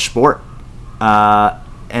college sport.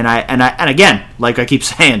 And again, like I keep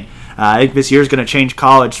saying, I think this year is going to change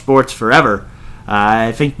college sports forever.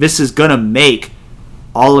 I think this is going to make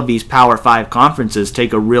all of these Power 5 conferences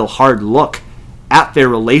take a real hard look at their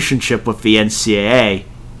relationship with the NCAA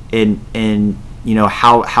and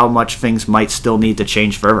how much things might still need to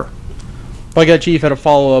change further. Buckeye Chief had a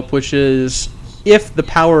follow-up, which is, if the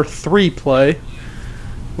Power 3 play,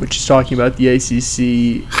 which is talking about the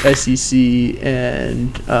ACC, SEC,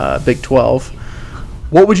 and Big 12,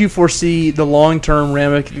 what would you foresee the long-term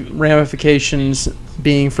ramifications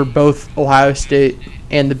being for both Ohio State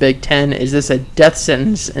and the Big Ten? Is this a death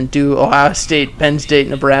sentence, and do Ohio State, Penn State,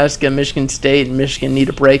 Nebraska, Michigan State, and Michigan need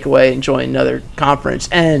a breakaway and join another conference?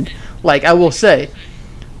 And, I will say,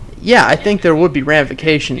 yeah, I think there would be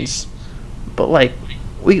ramifications, but,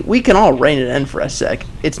 we can all rein it in for a sec.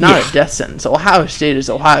 It's not a death sentence. Ohio State is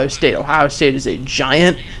Ohio State. Ohio State is a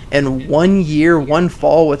giant, and 1 year, one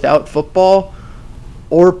fall without football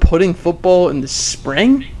or putting football in the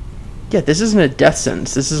spring, yeah, this isn't a death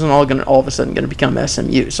sentence. This isn't all of a sudden going to become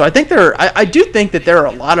SMU. So I think I do think that there are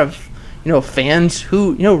a lot of fans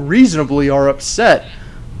who reasonably are upset,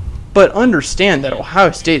 but understand that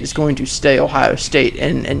Ohio State is going to stay Ohio State.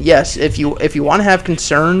 And yes, if you want to have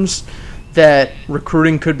concerns that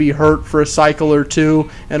recruiting could be hurt for a cycle or two,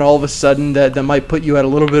 and all of a sudden that might put you at a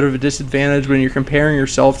little bit of a disadvantage when you're comparing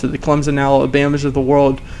yourself to the Clemson, Alabamas of the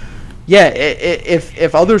world. Yeah,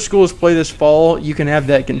 if other schools play this fall, you can have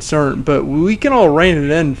that concern, but we can all rein it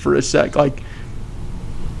in for a sec. Like,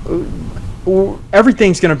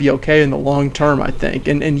 everything's going to be okay in the long term, I think.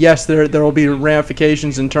 And yes, there will be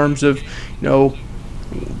ramifications in terms of,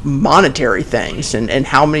 monetary things and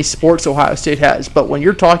how many sports Ohio State has. But when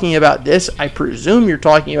you're talking about this, I presume you're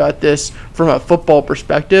talking about this from a football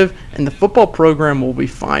perspective, and the football program will be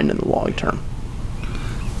fine in the long term.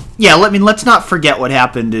 Yeah, let's not forget what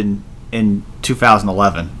happened in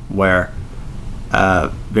 2011, where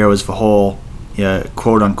there was the whole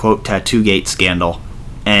quote-unquote Tattoo-Gate scandal,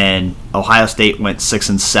 and Ohio State went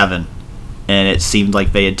 6-7, and it seemed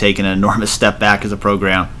like they had taken an enormous step back as a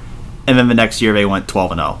program. And then the next year they went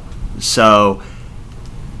 12-0. So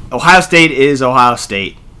Ohio State is Ohio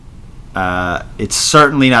State. It's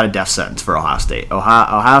certainly not a death sentence for Ohio State.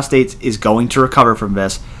 Ohio State is going to recover from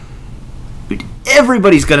this.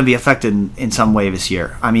 Everybody's going to be affected in some way this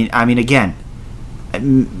year. I mean, again,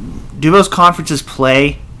 do those conferences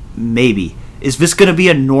play? Maybe. Is this going to be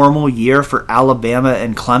a normal year for Alabama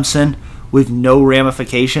and Clemson with no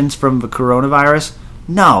ramifications from the coronavirus?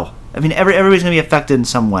 No. I mean, everybody's going to be affected in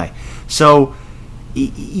some way. So,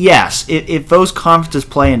 yes, if those conferences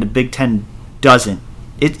play and the Big Ten doesn't,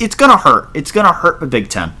 it's going to hurt. It's going to hurt the Big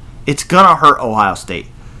Ten. It's going to hurt Ohio State.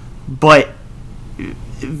 But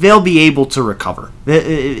they'll be able to recover.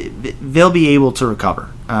 They'll be able to recover.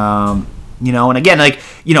 And again,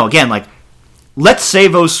 let's say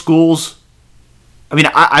those schools. I mean,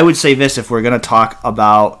 I would say this if we're going to talk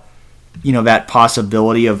about, that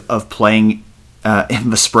possibility of playing in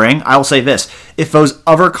the spring. I will say this: if those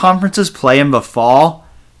other conferences play in the fall,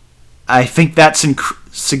 I think that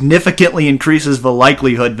significantly increases the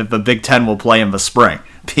likelihood that the Big Ten will play in the spring.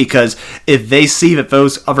 Because if they see that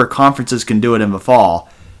those other conferences can do it in the fall,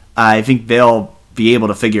 I think they'll be able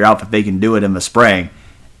to figure out that they can do it in the spring.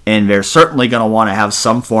 And they're certainly going to want to have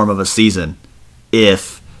some form of a season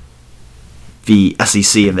if the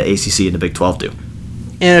SEC and the ACC and the Big 12 do.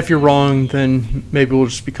 And if you're wrong, then maybe we'll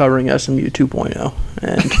just be covering SMU 2.0,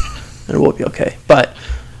 and we'll be okay. But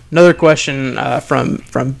another question from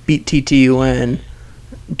BeatTTUN: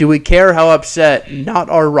 do we care how upset not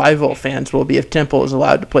our rival fans will be if Temple is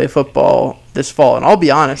allowed to play football this fall? And I'll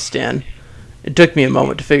be honest, Stan, it took me a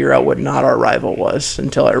moment to figure out what not our rival was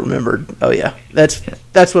until I remembered, oh yeah, that's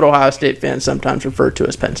what Ohio State fans sometimes refer to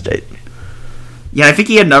as Penn State. Yeah, I think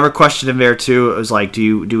he had another question in there too. It was like,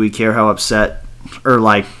 do we care how upset, or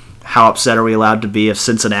like how upset are we allowed to be if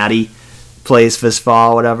Cincinnati plays this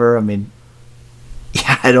fall, whatever? I mean,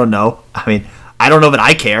 yeah, I don't know. I mean, I don't know that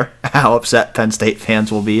I care how upset Penn State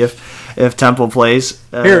fans will be if Temple plays.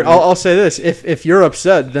 Here, I'll say this: if you're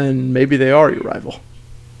upset, then maybe they are your rival.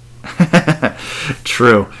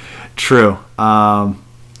 True.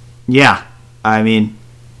 Yeah, I mean,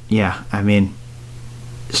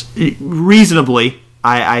 reasonably,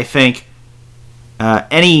 I think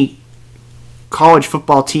any college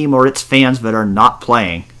football team or its fans that are not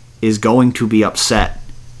playing is going to be upset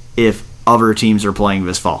if other teams are playing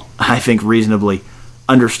this fall. I think reasonably,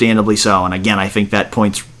 understandably so. And again, I think that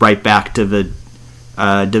points right back to the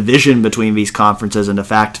division between these conferences and the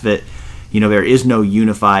fact that there is no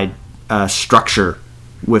unified structure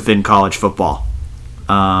within college football.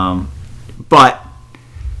 But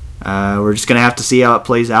we're just going to have to see how it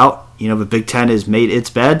plays out. The Big Ten has made its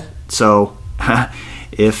bed, so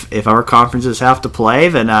if our conferences have to play,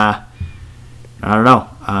 then I don't know.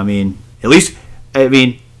 I mean,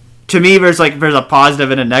 to me, there's a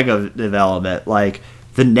positive and a negative element. Like,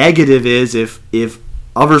 the negative is if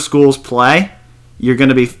other schools play, you're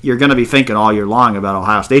gonna be thinking all year long about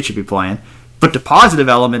Ohio State should be playing. But the positive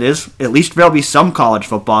element is at least there'll be some college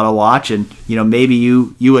football to watch, and maybe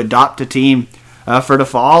you adopt a team for the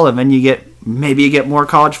fall, and then you get more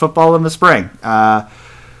college football in the spring.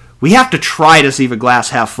 We have to try to see the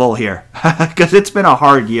glass half full here because it's been a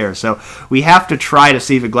hard year. So we have to try to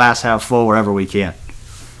see the glass half full wherever we can.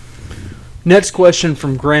 Next question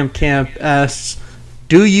from Graham Camp asks,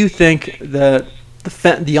 do you think that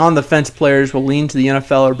the on-the-fence players will lean to the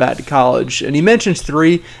NFL or back to college? And he mentions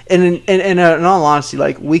three. And in all honesty,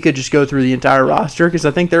 we could just go through the entire roster because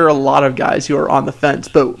I think there are a lot of guys who are on the fence.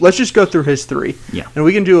 But let's just go through his three. Yeah. And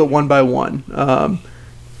we can do it one by one.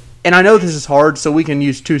 And I know this is hard, so we can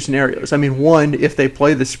use two scenarios. I mean, one, if they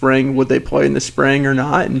play the spring, would they play in the spring or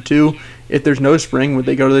not? And two, if there's no spring, would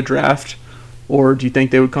they go to the draft? Or do you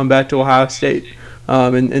think they would come back to Ohio State?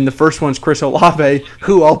 And the first one's Chris Olave,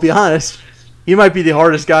 who, I'll be honest, he might be the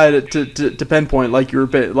hardest guy to pinpoint, like you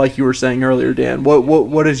were saying earlier, Dan.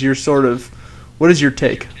 What is your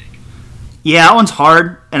take? Yeah, that one's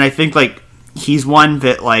hard, and I think like he's one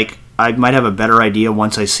that like I might have a better idea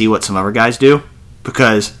once I see what some other guys do,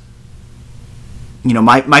 because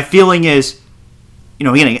my feeling is,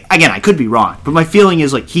 again I could be wrong, but my feeling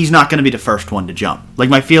is like he's not going to be the first one to jump. Like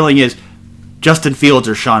my feeling is Justin Fields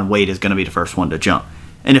or Shaun Wade is going to be the first one to jump,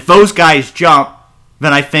 and if those guys jump,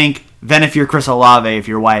 then I think if you're Chris Olave, if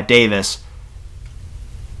you're Wyatt Davis,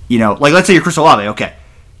 like let's say you're Chris Olave, okay,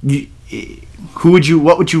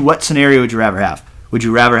 what scenario would you rather have? Would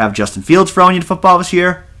you rather have Justin Fields throwing you the football this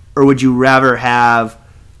year, or would you rather have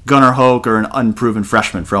Gunnar Hoke or an unproven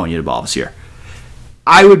freshman throwing you the ball this year?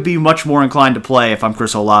 I would be much more inclined to play if I'm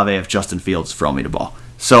Chris Olave if Justin Fields throwing me the ball.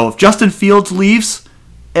 So if Justin Fields leaves,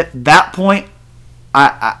 at that point,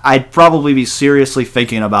 I'd probably be seriously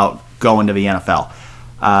thinking about going to the NFL.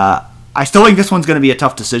 I still think this one's going to be a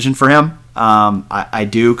tough decision for him. I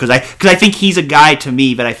do, because I think he's a guy to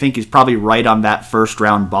me that I think is probably right on that first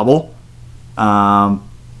round bubble. And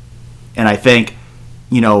I think,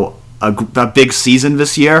 a big season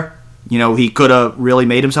this year, he could have really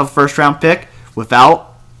made himself a first round pick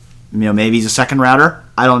without, maybe he's a second rounder.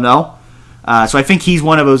 I don't know. So I think he's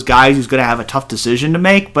one of those guys who's going to have a tough decision to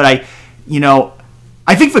make. But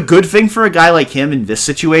I think the good thing for a guy like him in this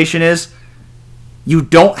situation is you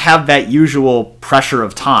don't have that usual pressure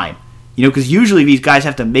of time. Because usually these guys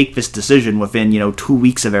have to make this decision within, 2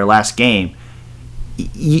 weeks of their last game.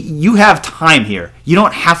 You have time here. You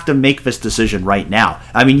don't have to make this decision right now.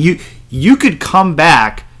 I mean, you could come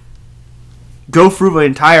back, go through the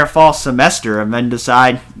entire fall semester, and then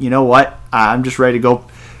decide, what, I'm just ready to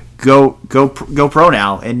go pro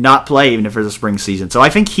now and not play even if there's a spring season. So I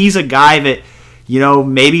think he's a guy that,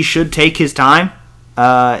 maybe should take his time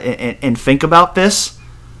and think about this.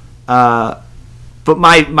 But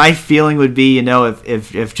my feeling would be,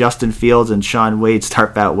 if Justin Fields and Shaun Wade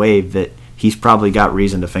start that wave, that he's probably got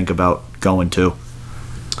reason to think about going too.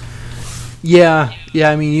 Yeah.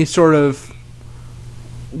 I mean, you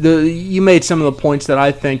made some of the points that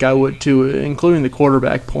I think I would too, including the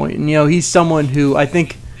quarterback point. And he's someone who I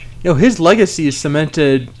think, his legacy is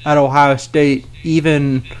cemented at Ohio State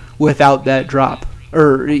even without that drop,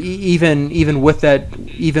 or even with that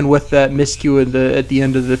miscue at the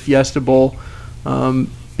end of the Fiesta Bowl.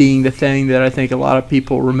 Being the thing that I think a lot of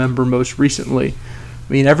people remember most recently.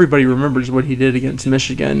 I mean, everybody remembers what he did against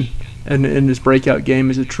Michigan and in his breakout game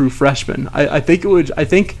as a true freshman. I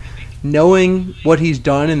think knowing what he's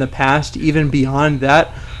done in the past, even beyond that,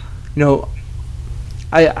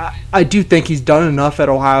 I do think he's done enough at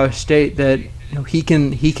Ohio State that he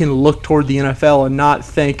can look toward the NFL and not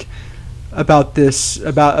think about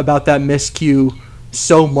that miscue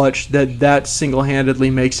so much that single-handedly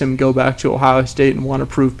makes him go back to Ohio State and want to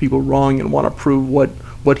prove people wrong and want to prove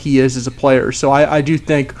what he is as a player. So I do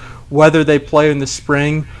think whether they play in the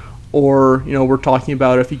spring or we're talking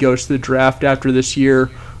about if he goes to the draft after this year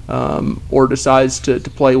or decides to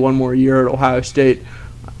play one more year at Ohio State,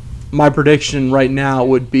 my prediction right now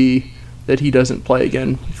would be that he doesn't play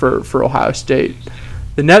again for Ohio State.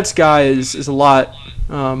 The Nets guy is a lot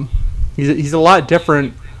he's a lot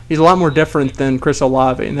different. He's a lot more different than Chris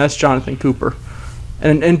Olave, and that's Jonathan Cooper.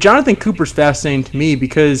 And Jonathan Cooper's fascinating to me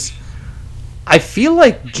because I feel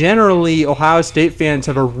like generally Ohio State fans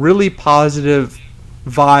have a really positive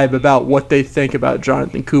vibe about what they think about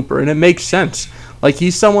Jonathan Cooper, and it makes sense. Like,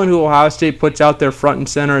 he's someone who Ohio State puts out there front and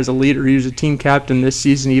center as a leader. He was a team captain this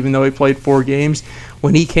season, even though he played 4 games.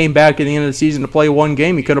 When he came back at the end of the season to play 1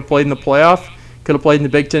 game, he could have played in the playoff, could have played in the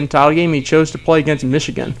Big Ten title game. He chose to play against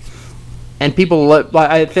Michigan. And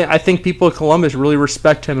I think people at Columbus really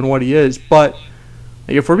respect him and what he is. But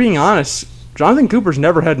if we're being honest, Jonathan Cooper's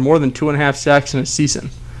never had more than 2.5 sacks in a season.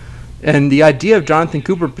 And the idea of Jonathan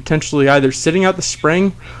Cooper potentially either sitting out the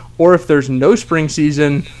spring or if there's no spring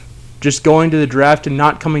season, just going to the draft and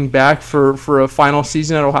not coming back for a final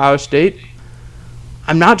season at Ohio State,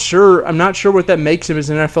 I'm not sure what that makes him as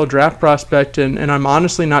an NFL draft prospect, and I'm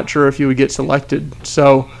honestly not sure if he would get selected.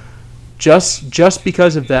 So just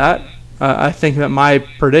because of that, I think that my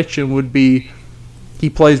prediction would be he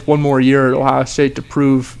plays 1 more year at Ohio State to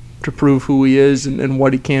prove who he is and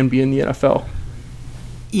what he can be in the NFL.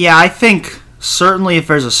 Yeah, I think certainly if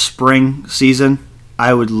there's a spring season,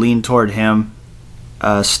 I would lean toward him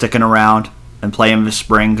sticking around and playing this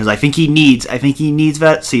spring because I think he needs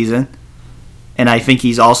that season. And I think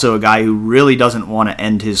he's also a guy who really doesn't want to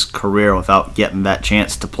end his career without getting that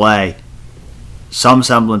chance to play some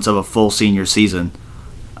semblance of a full senior season.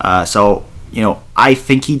 So, I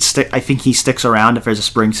think he'd stick. I think he sticks around if there's a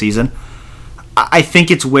spring season. I think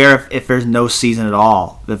it's where if there's no season at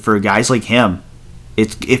all, that for guys like him,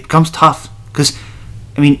 it becomes tough. Because,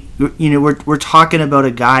 we're talking about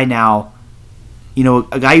a guy now,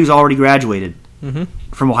 a guy who's already graduated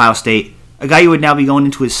from Ohio State, a guy who would now be going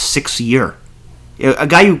into his 6th year, a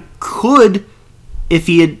guy who could, if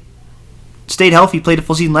he had stayed healthy, played a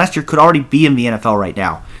full season last year, could already be in the NFL right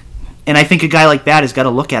now. And I think a guy like that has got to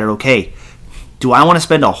look at it, okay, do I want to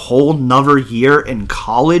spend a whole nother year in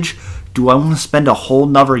college? Do I want to spend a whole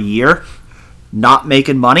nother year not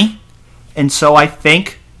making money? And so I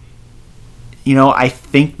think, I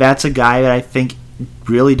think that's a guy that I think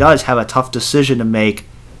really does have a tough decision to make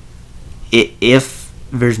if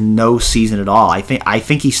there's no season at all. I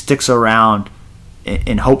think he sticks around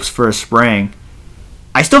in hopes for a spring.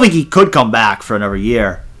 I still think he could come back for another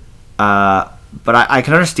year, but I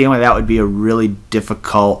can understand why that would be a really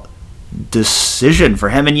difficult decision for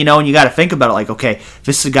him. And you got to think about it like, okay,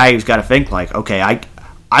 this is a guy who's got to think like, okay,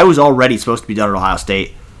 I was already supposed to be done at Ohio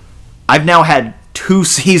State. I've now had 2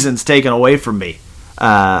 seasons taken away from me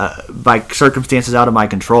by circumstances out of my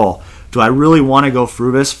control. Do I really want to go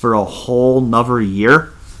through this for a whole nother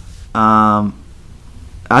year?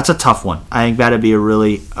 That's a tough one. I think that'd be a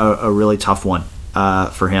really tough one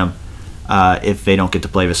for him if they don't get to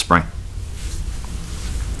play this spring.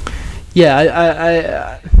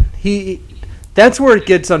 Yeah, that's where it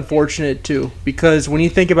gets unfortunate too, because when you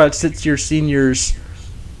think about 6-year seniors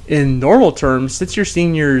in normal terms, 6-year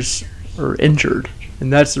seniors are injured,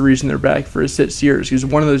 and that's the reason they're back for 6 years, because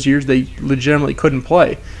one of those years they legitimately couldn't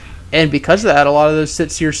play. And because of that, a lot of those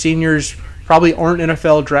 6-year seniors probably aren't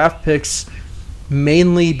NFL draft picks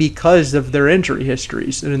mainly because of their injury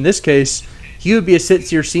histories. And in this case, he would be a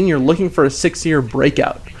 6-year senior looking for a 6-year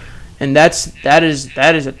breakout. And that is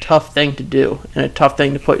a tough thing to do and a tough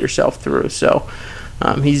thing to put yourself through. So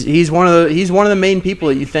he's one of the main people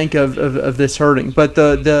that you think of this hurting. But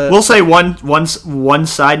we'll say one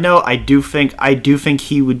side note. I do think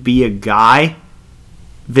he would be a guy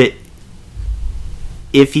that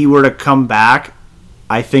if he were to come back,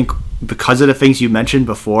 I think because of the things you mentioned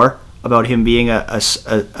before about him being a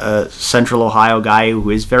Central Ohio guy who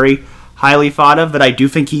is very highly thought of, that I do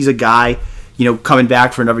think he's a guy, coming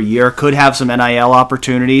back for another year, could have some NIL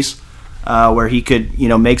opportunities where he could,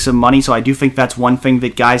 make some money. So I do think that's one thing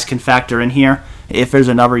that guys can factor in here. If there's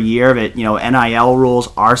another year that, NIL rules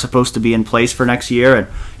are supposed to be in place for next year,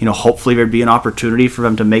 and, hopefully there'd be an opportunity for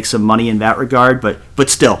them to make some money in that regard. But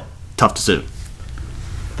still, tough decision.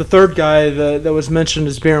 The third guy that was mentioned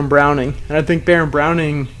is Baron Browning. And I think Baron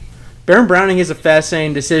Browning is a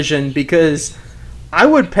fascinating decision, because I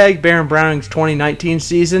would peg Baron Browning's 2019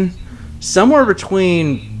 season somewhere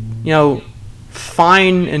between,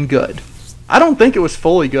 fine and good. I don't think it was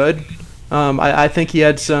fully good. I think he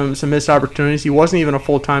had some missed opportunities. He wasn't even a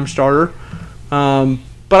full-time starter. But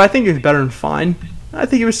I think he was better than fine. I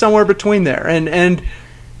think he was somewhere between there. And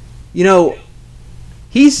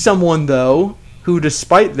he's someone, though, who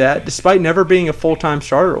despite never being a full-time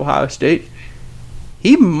starter at Ohio State,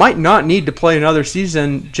 he might not need to play another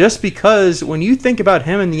season, just because when you think about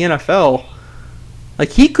him in the NFL, like,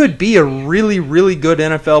 he could be a really, really good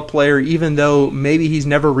NFL player, even though maybe he's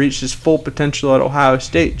never reached his full potential at Ohio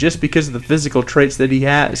State, just because of the physical traits that he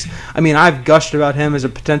has. I mean, I've gushed about him as a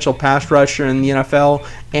potential pass rusher in the NFL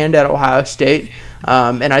and at Ohio State,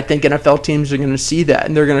 and I think NFL teams are going to see that,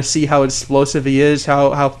 and they're going to see how explosive he is,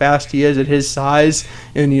 how fast he is at his size,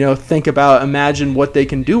 and, imagine what they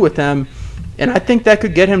can do with him. And I think that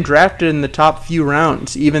could get him drafted in the top few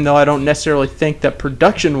rounds, even though I don't necessarily think that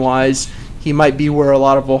production-wise he might be where a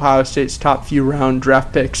lot of Ohio State's top few round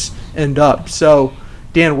draft picks end up. So,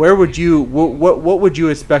 Dan, what would you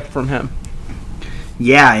expect from him?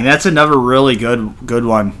 Yeah, and that's another really good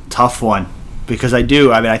one, tough one, because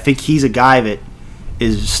I think he's a guy that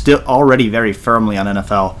is still already very firmly on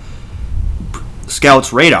NFL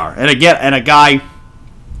scouts' radar, and a guy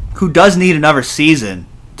who does need another season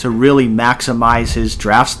to really maximize his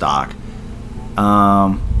draft stock.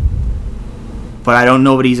 But I don't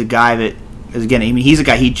know that he's a guy that, he's a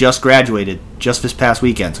guy, he just graduated just this past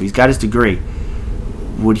weekend, so he's got his degree.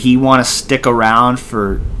 Would he want to stick around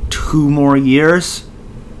for 2 more years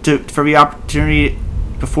for the opportunity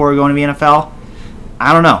before going to the NFL?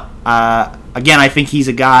 I don't know. I think he's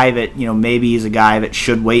a guy that, maybe he's a guy that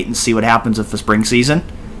should wait and see what happens with the spring season.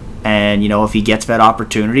 And, if he gets that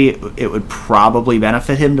opportunity, it would probably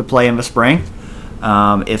benefit him to play in the spring.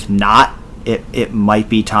 If not, it might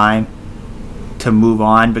be time to move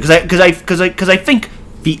on, because I think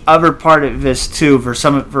the other part of this too,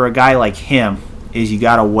 for a guy like him, is you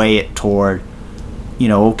got to weigh it toward,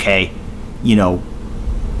 okay,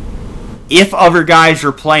 if other guys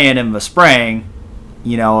are playing in the spring,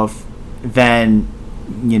 then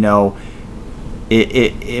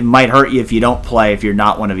it might hurt you if you don't play, if you're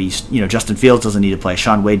not one of these. Justin Fields doesn't need to play,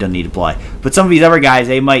 Sean Wade doesn't need to play, but some of these other guys,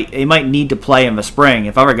 they might need to play in the spring.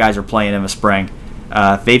 If other guys are playing in the spring,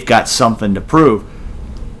 they've got something to prove.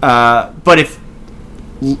 But if,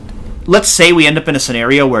 let's say we end up in a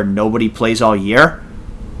scenario where nobody plays all year,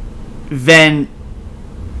 then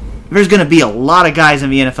there's going to be a lot of guys in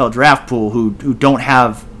the NFL draft pool who don't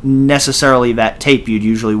have necessarily that tape you'd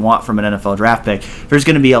usually want from an NFL draft pick. There's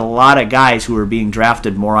going to be a lot of guys who are being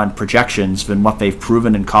drafted more on projections than what they've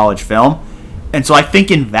proven in college film. And so I think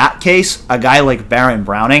in that case, a guy like Baron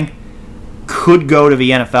Browning could go to the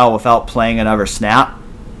NFL without playing another snap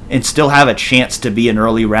and still have a chance to be an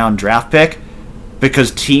early round draft pick,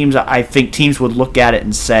 because I think teams would look at it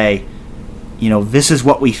and say, this is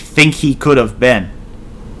what we think he could have been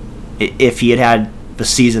if he had the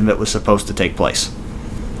season that was supposed to take place.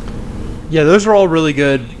 Yeah, those are all really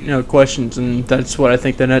good, questions, and that's what I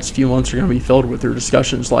think the next few months are going to be filled with, are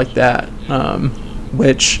discussions like that,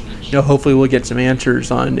 which, hopefully we'll get some answers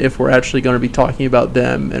on if we're actually going to be talking about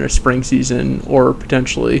them in a spring season or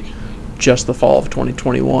potentially just the fall of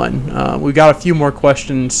 2021. We've got a few more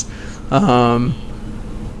questions.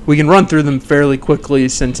 We can run through them fairly quickly,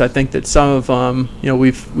 since I think that some of them,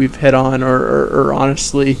 we've hit on, or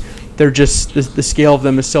honestly, they're just the scale of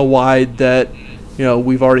them is so wide that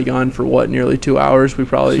we've already gone for nearly 2 hours. We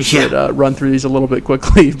probably should run through these a little bit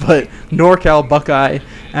quickly. But NorCal Buckeye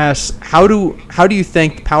asks, how do you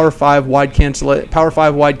think Power 5 wide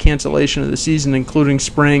cancellation of the season, including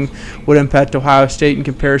spring, would impact Ohio State in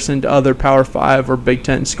comparison to other Power 5 or Big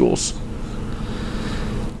Ten schools?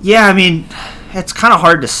 Yeah, I mean, it's kind of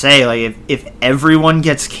hard to say. Like, if everyone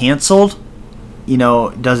gets canceled,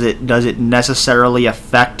 does it necessarily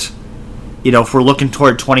affect? If we're looking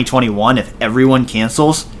toward 2021, if everyone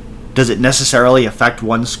cancels, does it necessarily affect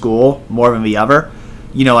one school more than the other?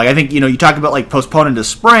 I think, you talk about like postponing to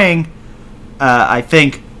spring. I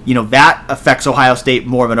think, that affects Ohio State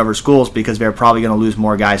more than other schools, because they're probably going to lose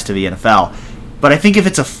more guys to the NFL. But I think if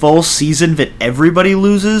it's a full season that everybody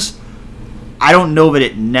loses, I don't know that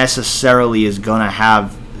it necessarily is going to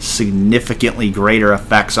have significantly greater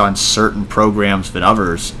effects on certain programs than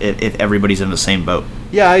others if everybody's in the same boat.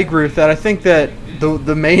 Yeah, I agree with that. I think that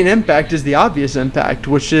the main impact is the obvious impact,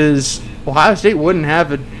 which is Ohio State wouldn't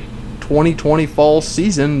have a 2020 fall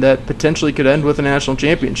season that potentially could end with a national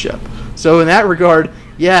championship. So in that regard,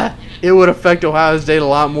 yeah, it would affect Ohio State a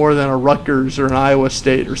lot more than a Rutgers or an Iowa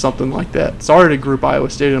State or something like that. Sorry to group Iowa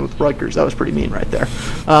State in with Rutgers. That was pretty mean right there.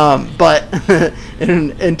 But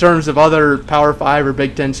in terms of other Power 5 or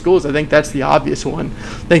Big Ten schools, I think that's the obvious one.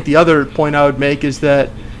 I think the other point I would make is that,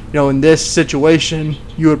 in this situation,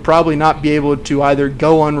 you would probably not be able to either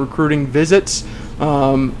go on recruiting visits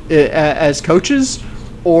as coaches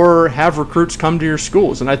or have recruits come to your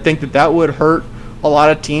schools. And I think that would hurt a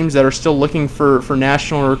lot of teams that are still looking for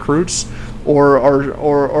national recruits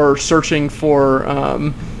or searching for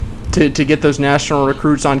to get those national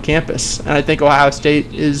recruits on campus. And I think Ohio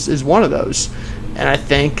State is one of those. And I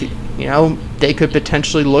think, they could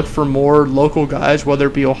potentially look for more local guys, whether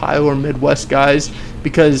it be Ohio or Midwest guys,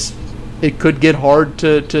 because it could get hard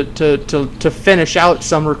to finish out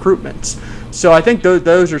some recruitments. So I think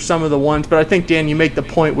those are some of the ones. But I think, Dan, you make the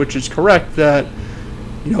point, which is correct, that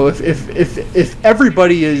if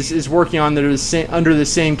everybody is working under the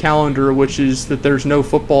same calendar, which is that there's no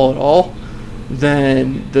football at all,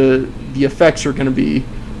 then the effects are going to be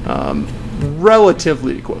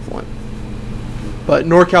relatively equivalent. But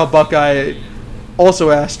NorCal Buckeye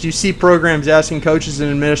also asked, do you see programs asking coaches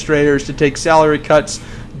and administrators to take salary cuts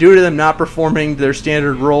due to them not performing their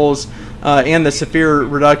standard roles and the severe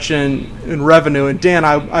reduction in revenue? And Dan,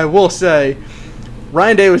 I will say,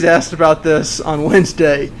 Ryan Day was asked about this on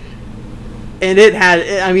Wednesday, and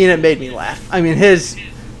it made me laugh. I mean,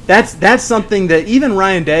 that's something that even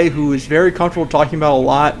Ryan Day, who is very comfortable talking about a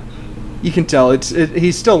lot, you can tell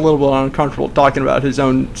he's still a little bit uncomfortable talking about his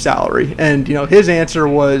own salary. And, his answer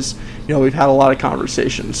was, we've had a lot of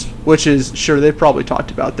conversations, which is, sure, they've probably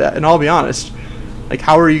talked about that. And I'll be honest, like,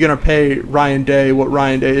 how are you going to pay Ryan Day what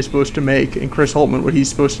Ryan Day is supposed to make and Chris Holtmann what he's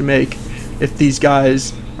supposed to make if these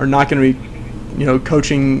guys are not going to be,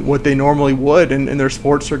 coaching what they normally would, and their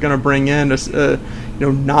sports are going to bring in, are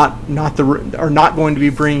not going to be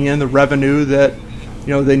bringing in the revenue that,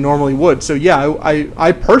 they normally would. So yeah,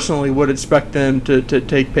 I personally would expect them to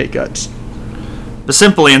take pay cuts. The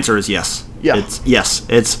simple answer is yes. Yeah.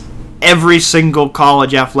 It's every single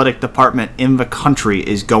college athletic department in the country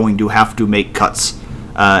is going to have to make cuts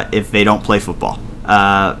if they don't play football.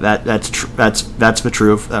 That's the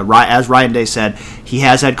truth. As Ryan Day said, he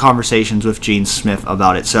has had conversations with Gene Smith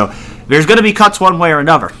about it. So there's going to be cuts one way or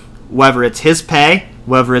another, whether it's his pay,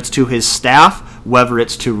 whether it's to his staff, whether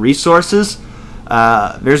it's to resources.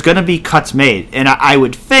 There's going to be cuts made, and I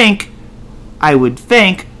would think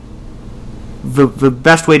the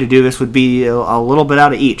best way to do this would be a little bit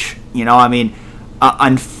out of each.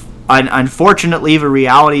 Unfortunately, the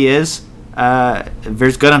reality is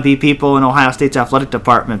there's going to be people in Ohio State's athletic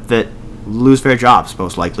department that lose their jobs,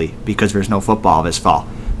 most likely, because there's no football this fall.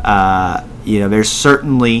 There's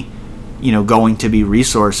certainly, going to be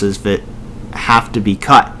resources that have to be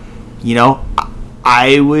cut.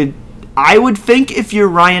 I would think if you're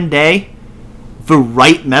Ryan Day, the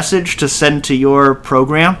right message to send to your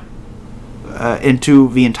program, into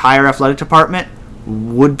the entire athletic department,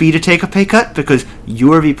 would be to take a pay cut, because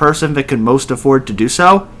you are the person that can most afford to do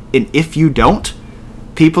so. And if you don't,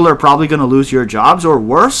 people are probably going to lose your jobs, or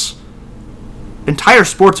worse, entire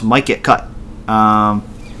sports might get cut. I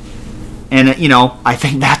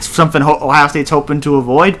think that's something Ohio State's hoping to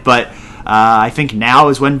avoid, but I think now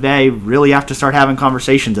is when they really have to start having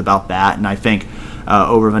conversations about that. And I think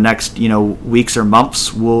over the next weeks or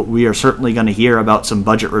months, we are certainly going to hear about some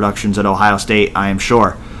budget reductions at Ohio State, I am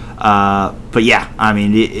sure. But yeah, I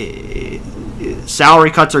mean,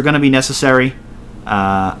 salary cuts are going to be necessary,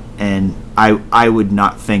 and I would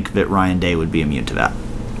not think that Ryan Day would be immune to that.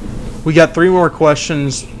 We got 3 more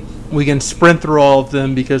questions. We can sprint through all of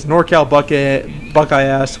them because NorCal Buckeye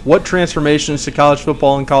asks, what transformations to college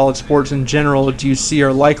football and college sports in general do you see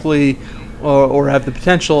are likely or have the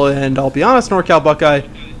potential? And I'll be honest, NorCal Buckeye,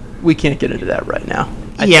 we can't get into that right now.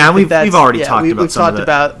 We've already talked about some of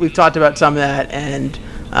that. We've talked about some of that, and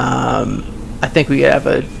I think we have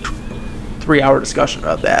a 3-hour discussion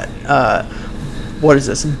about that. What is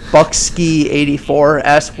this? Buckski84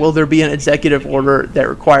 asks, will there be an executive order that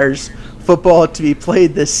requires football to be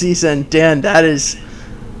played this season? Dan, that is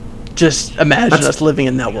just imagine us living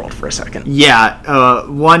in that world for a second. Yeah,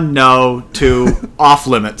 1 no, 2 off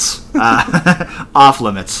limits. Off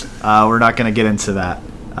limits. We're not going to get into that.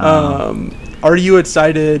 Are you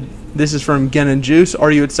excited? This is from Gen and Juice.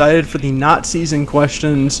 Are you excited for the not season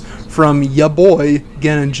questions from ya boy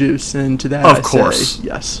Gen and Juice? And to that, of course, say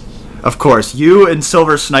yes. Of course, you and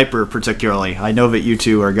Silver Sniper particularly. I know that you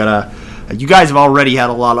two are gonna. You guys have already had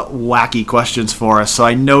a lot of wacky questions for us, so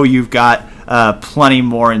I know you've got plenty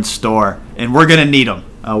more in store, and we're gonna need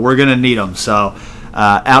them. So,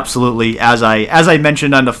 absolutely, as I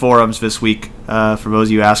mentioned on the forums this week, for those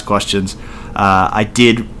of you who asked questions, I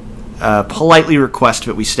did politely request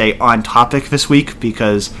that we stay on topic this week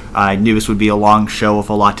because I knew this would be a long show with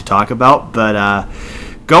a lot to talk about. But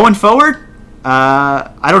going forward,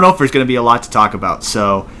 I don't know if there's going to be a lot to talk about.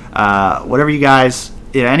 So whatever you guys,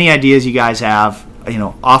 any ideas you guys have,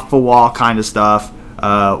 off the wall kind of stuff,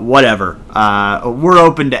 whatever. We're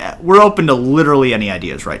open to literally any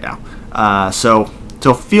ideas right now. So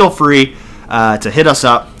feel free to hit us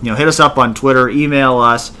up. Hit us up on Twitter, email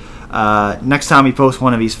us. Next time we post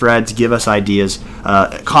one of these threads, give us ideas,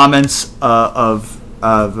 comments of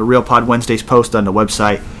the Real Pod Wednesdays post on the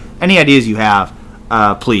website. Any ideas you have,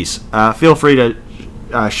 please feel free to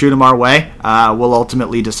shoot them our way. We'll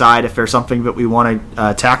ultimately decide if there's something that we want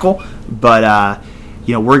to tackle. But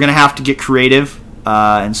we're going to have to get creative,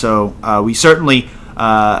 and so we certainly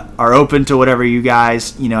are open to whatever you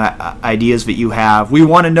guys ideas that you have. We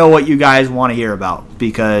want to know what you guys want to hear about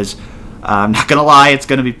because. I'm not going to lie, it's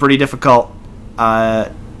going to be pretty difficult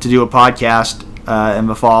to do a podcast in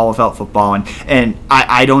the fall without football. And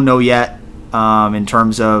I don't know yet in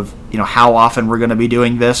terms of how often we're going to be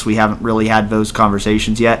doing this. We haven't really had those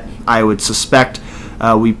conversations yet. I would suspect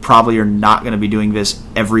we probably are not going to be doing this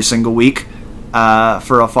every single week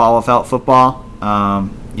for a fall without football.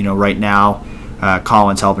 Right now,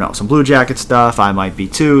 Colin's helping out with some Blue Jacket stuff. I might be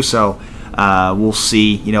too. So we'll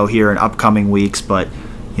see, here in upcoming weeks. But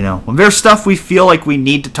when there's stuff we feel like we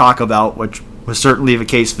need to talk about, which was certainly the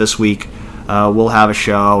case this week, we'll have a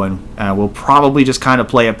show, and we'll probably just kind of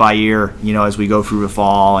play it by ear, as we go through the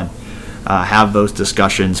fall and have those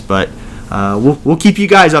discussions. But we'll keep you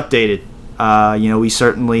guys updated. We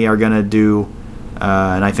certainly are going to do,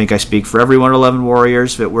 and I think I speak for every 111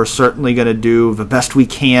 Warriors, that we're certainly going to do the best we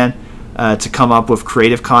can to come up with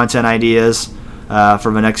creative content ideas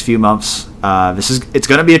for the next few months. It's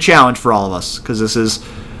going to be a challenge for all of us because this is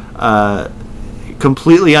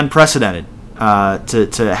completely unprecedented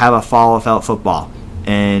to have a fall without football,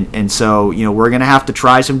 and so we're going to have to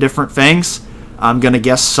try some different things. I'm going to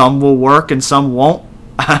guess some will work and some won't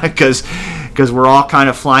because we're all kind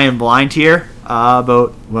of flying blind here.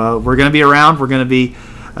 But we're going to be around. We're going to be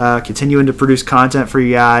continuing to produce content for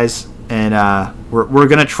you guys. And we're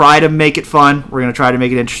going to try to make it fun. We're going to try to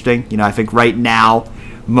make it interesting. You know, I think right now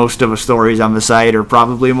most of the stories on the site are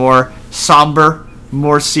probably more somber,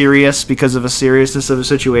 more serious because of the seriousness of the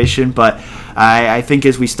situation. But I think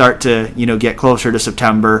as we start to, you know, get closer to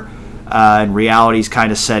September and realities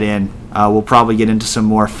kind of set in, we'll probably get into some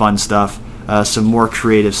more fun stuff, some more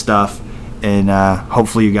creative stuff, and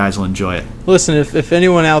hopefully you guys will enjoy it. Listen, if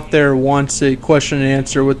anyone out there wants a question and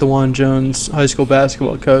answer with DeJuan Jones, high school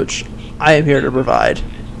basketball coach, I am here to provide.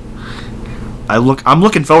 I'm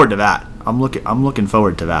looking forward to that. I'm looking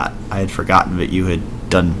forward to that. I had forgotten that you had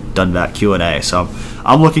done that Q&A, so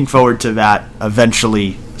I'm looking forward to that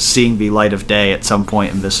eventually seeing the light of day at some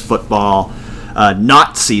point in this football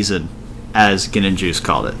not season, as Gin and Juice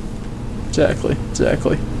called it. Exactly.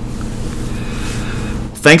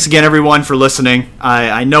 Thanks again, everyone, for listening.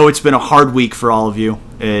 I know it's been a hard week for all of you.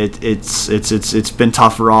 It's been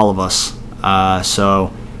tough for all of us.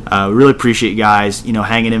 So we really appreciate you guys, you know,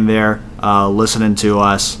 hanging in there, listening to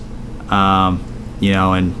us. You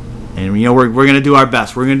know, and you know, we're going to do our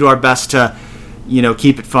best. We're going to do our best to, you know,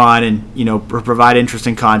 keep it fun and, you know, provide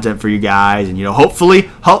interesting content for you guys. And, you know, hopefully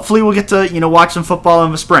we'll get to, you know, watch some football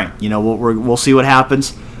in the spring. You know, we'll see what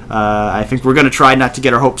happens. I think we're going to try not to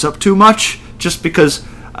get our hopes up too much, just because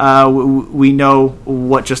we know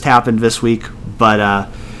what just happened this week. But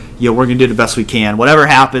you know, we're going to do the best we can. Whatever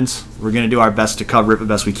happens, we're going to do our best to cover it the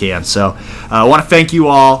best we can. So I want to thank you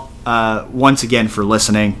all once again for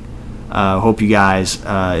listening. Hope you guys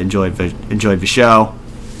enjoyed the show,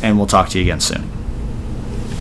 and we'll talk to you again soon.